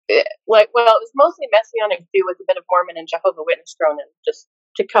it was mostly Messianic Jew with a bit of Mormon and Jehovah's Witness thrown in just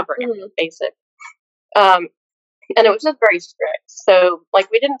to cover everything basic. And it was just very strict. So,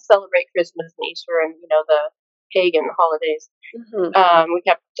 like, we didn't celebrate Christmas and Easter and, the pagan holidays. We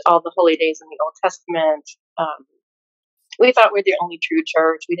kept all the holy days in the Old Testament. We thought we're the only true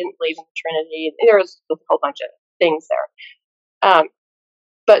church. We didn't believe in the Trinity. There was a whole bunch of things there.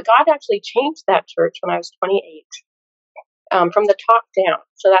 But God actually changed that church when I was 28, from the top down.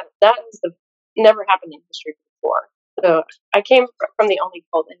 So that was never happened in history before. So I came from the only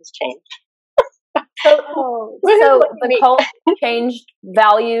cult that has changed. So the cult changed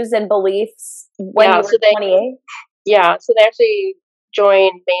values and beliefs when you were 28? Yeah, so they actually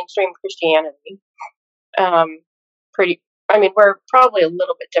joined mainstream Christianity. We're probably a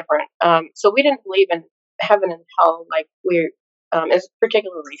little bit different. So we didn't believe in heaven and hell like is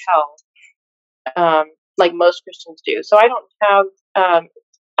particularly hell, like most Christians do. So I don't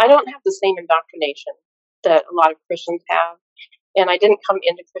have the same indoctrination that a lot of Christians have. And I didn't come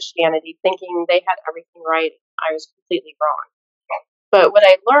into Christianity thinking they had everything right. I was completely wrong. But what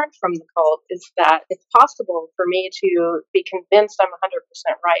I learned from the cult is that it's possible for me to be convinced I'm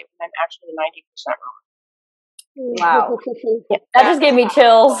 100% right when I'm actually 90% wrong. Wow. That just gave me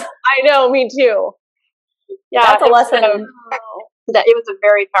chills. I know, me too. Yeah, that's a lesson. That it was a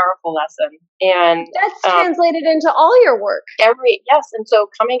very powerful lesson, and that's translated into all your work. Yes, and so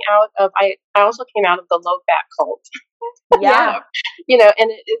coming out of I also came out of the low fat cult. Yeah,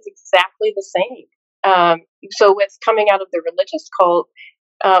 and it is exactly the same. So with coming out of the religious cult,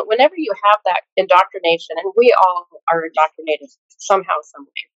 whenever you have that indoctrination, and we all are indoctrinated somehow, some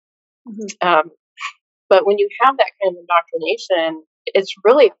way. But when you have that kind of indoctrination, it's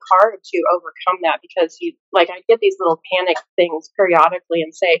really hard to overcome that because I get these little panic things periodically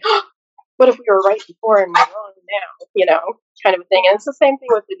and say, oh, what if we were right before and we're wrong now, kind of a thing. And it's the same thing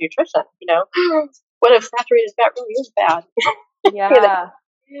with the nutrition, what if saturated fat really is bad? Yeah.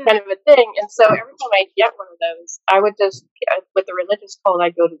 Kind of a thing. And so every time I get one of those, I would just, with the religious cult,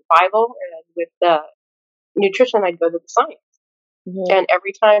 I'd go to the Bible, and with the nutrition, I'd go to the science. And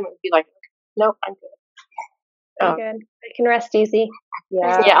every time it would be like, nope, I'm good. Good. I can rest easy.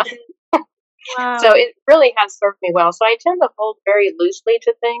 Yeah. Wow. So it really has served me well. So I tend to hold very loosely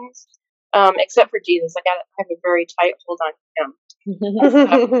to things, except for Jesus. I have a very tight hold on him.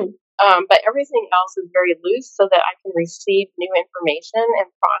 But everything else is very loose so that I can receive new information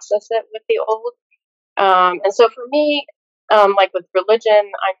and process it with the old. And so for me, like with religion,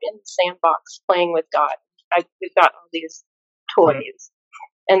 I'm in the sandbox playing with God. We've got all these toys,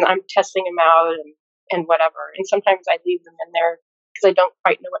 and I'm testing them out and whatever. And sometimes I leave them in there because I don't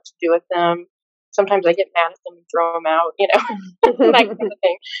quite know what to do with them. Sometimes I get mad at them and throw them out, that kind of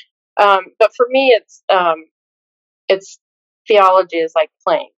thing. But for me, it's theology is like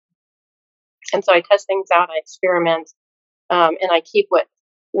playing. And so I test things out, I experiment, and I keep what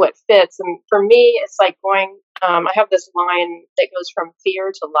fits. And for me, it's like going, I have this line that goes from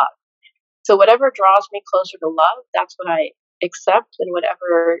fear to love. So whatever draws me closer to love, that's what I accept, and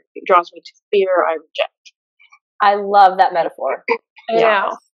whatever draws me to fear, I reject. I love that metaphor. Yeah.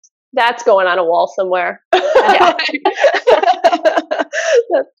 That's going on a wall somewhere.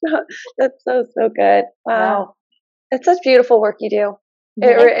 That's so good. Wow. It's such beautiful work you do.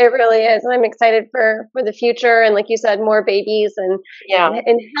 It really is. And I'm excited for the future. And like you said, more babies and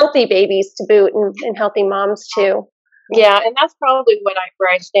healthy babies to boot, and healthy moms too. Yeah. And that's probably where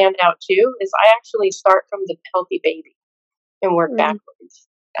I stand out too, is I actually start from the healthy baby and work backwards.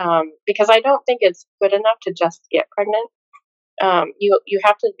 Because I don't think it's good enough to just get pregnant. You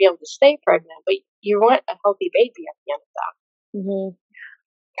have to be able to stay pregnant, but you want a healthy baby at the end of that.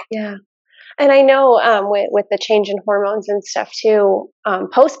 Yeah. And I know with the change in hormones and stuff too,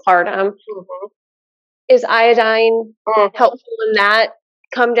 postpartum, is iodine helpful in that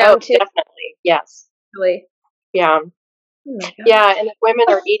come down to? Definitely, yes. Really? Yeah. Yeah, and if women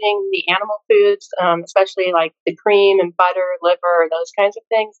are eating the animal foods, especially like the cream and butter, liver, those kinds of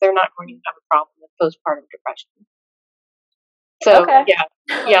things, they're not going to have a problem with postpartum depression. So,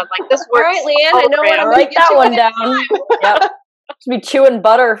 yeah, like this works. All right, Leanne, I know what I'm going to write that one down. Yep. Just be chewing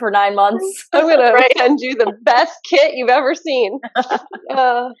butter for 9 months. I'm going to send you the best kit you've ever seen.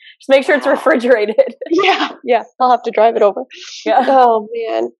 Just make sure it's refrigerated. Yeah. I'll have to drive it over. Yeah. Oh,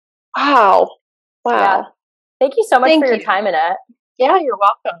 man. Wow. Yeah. Thank you so much for your time, Annette. Yeah, you're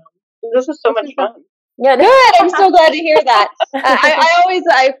welcome. This is so much fun. Yeah, good. I'm so glad to hear that.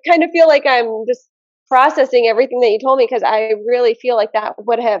 I kind of feel like I'm just processing everything that you told me, because I really feel like that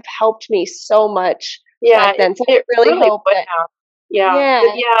would have helped me so much. Yeah, then. So it really helped. Yeah.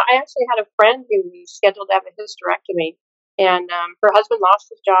 I actually had a friend who was scheduled to have a hysterectomy, and her husband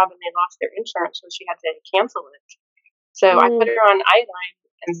lost his job and they lost their insurance, so she had to cancel it. So I put her on iodine,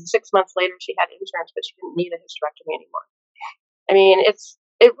 and 6 months later she had insurance, but she didn't need a hysterectomy anymore. I mean,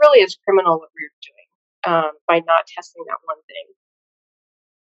 it really is criminal what we're doing by not testing that one thing.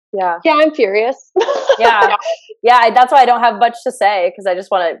 Yeah, I'm furious. Yeah, that's why I don't have much to say, because I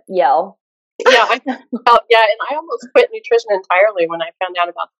just want to yell. And I almost quit nutrition entirely when I found out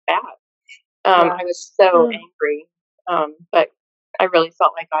about the fat. I was so angry, but I really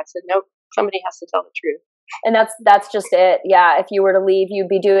felt like God said, nope, somebody has to tell the truth. And that's just it. Yeah, if you were to leave, you'd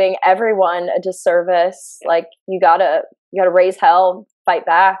be doing everyone a disservice. Like you gotta raise hell, fight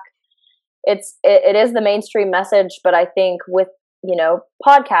back. It is the mainstream message, but I think with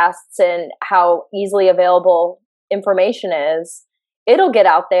podcasts and how easily available information is, it'll get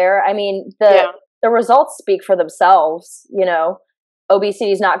out there. I mean, the results speak for themselves.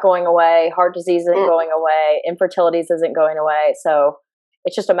 Obesity is not going away. Heart disease isn't going away. Infertility isn't going away. So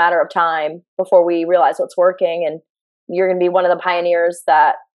it's just a matter of time before we realize what's working. And you're going to be one of the pioneers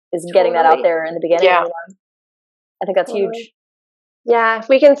that is getting that out there in the beginning. Yeah. I think that's huge. Yeah, if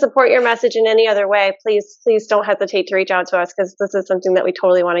we can support your message in any other way, please don't hesitate to reach out to us, because this is something that we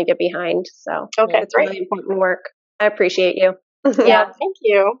totally want to get behind. So it's really important work. I appreciate you. Yeah, thank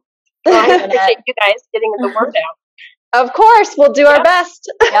you. Well, I appreciate you guys getting the word out. Of course, we'll do our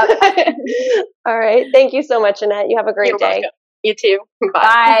best. Yep. All right. Thank you so much, Annette. You have a great day. Welcome. You too.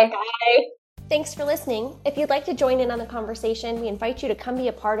 Bye. Bye. Thanks for listening. If you'd like to join in on the conversation, we invite you to come be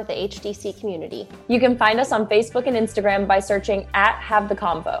a part of the HDC community. You can find us on Facebook and Instagram by searching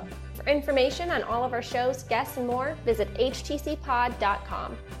 @HaveTheConvo. For information on all of our shows, guests, and more, visit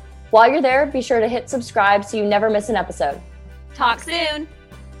htcpod.com. While you're there, be sure to hit subscribe so you never miss an episode. Talk soon.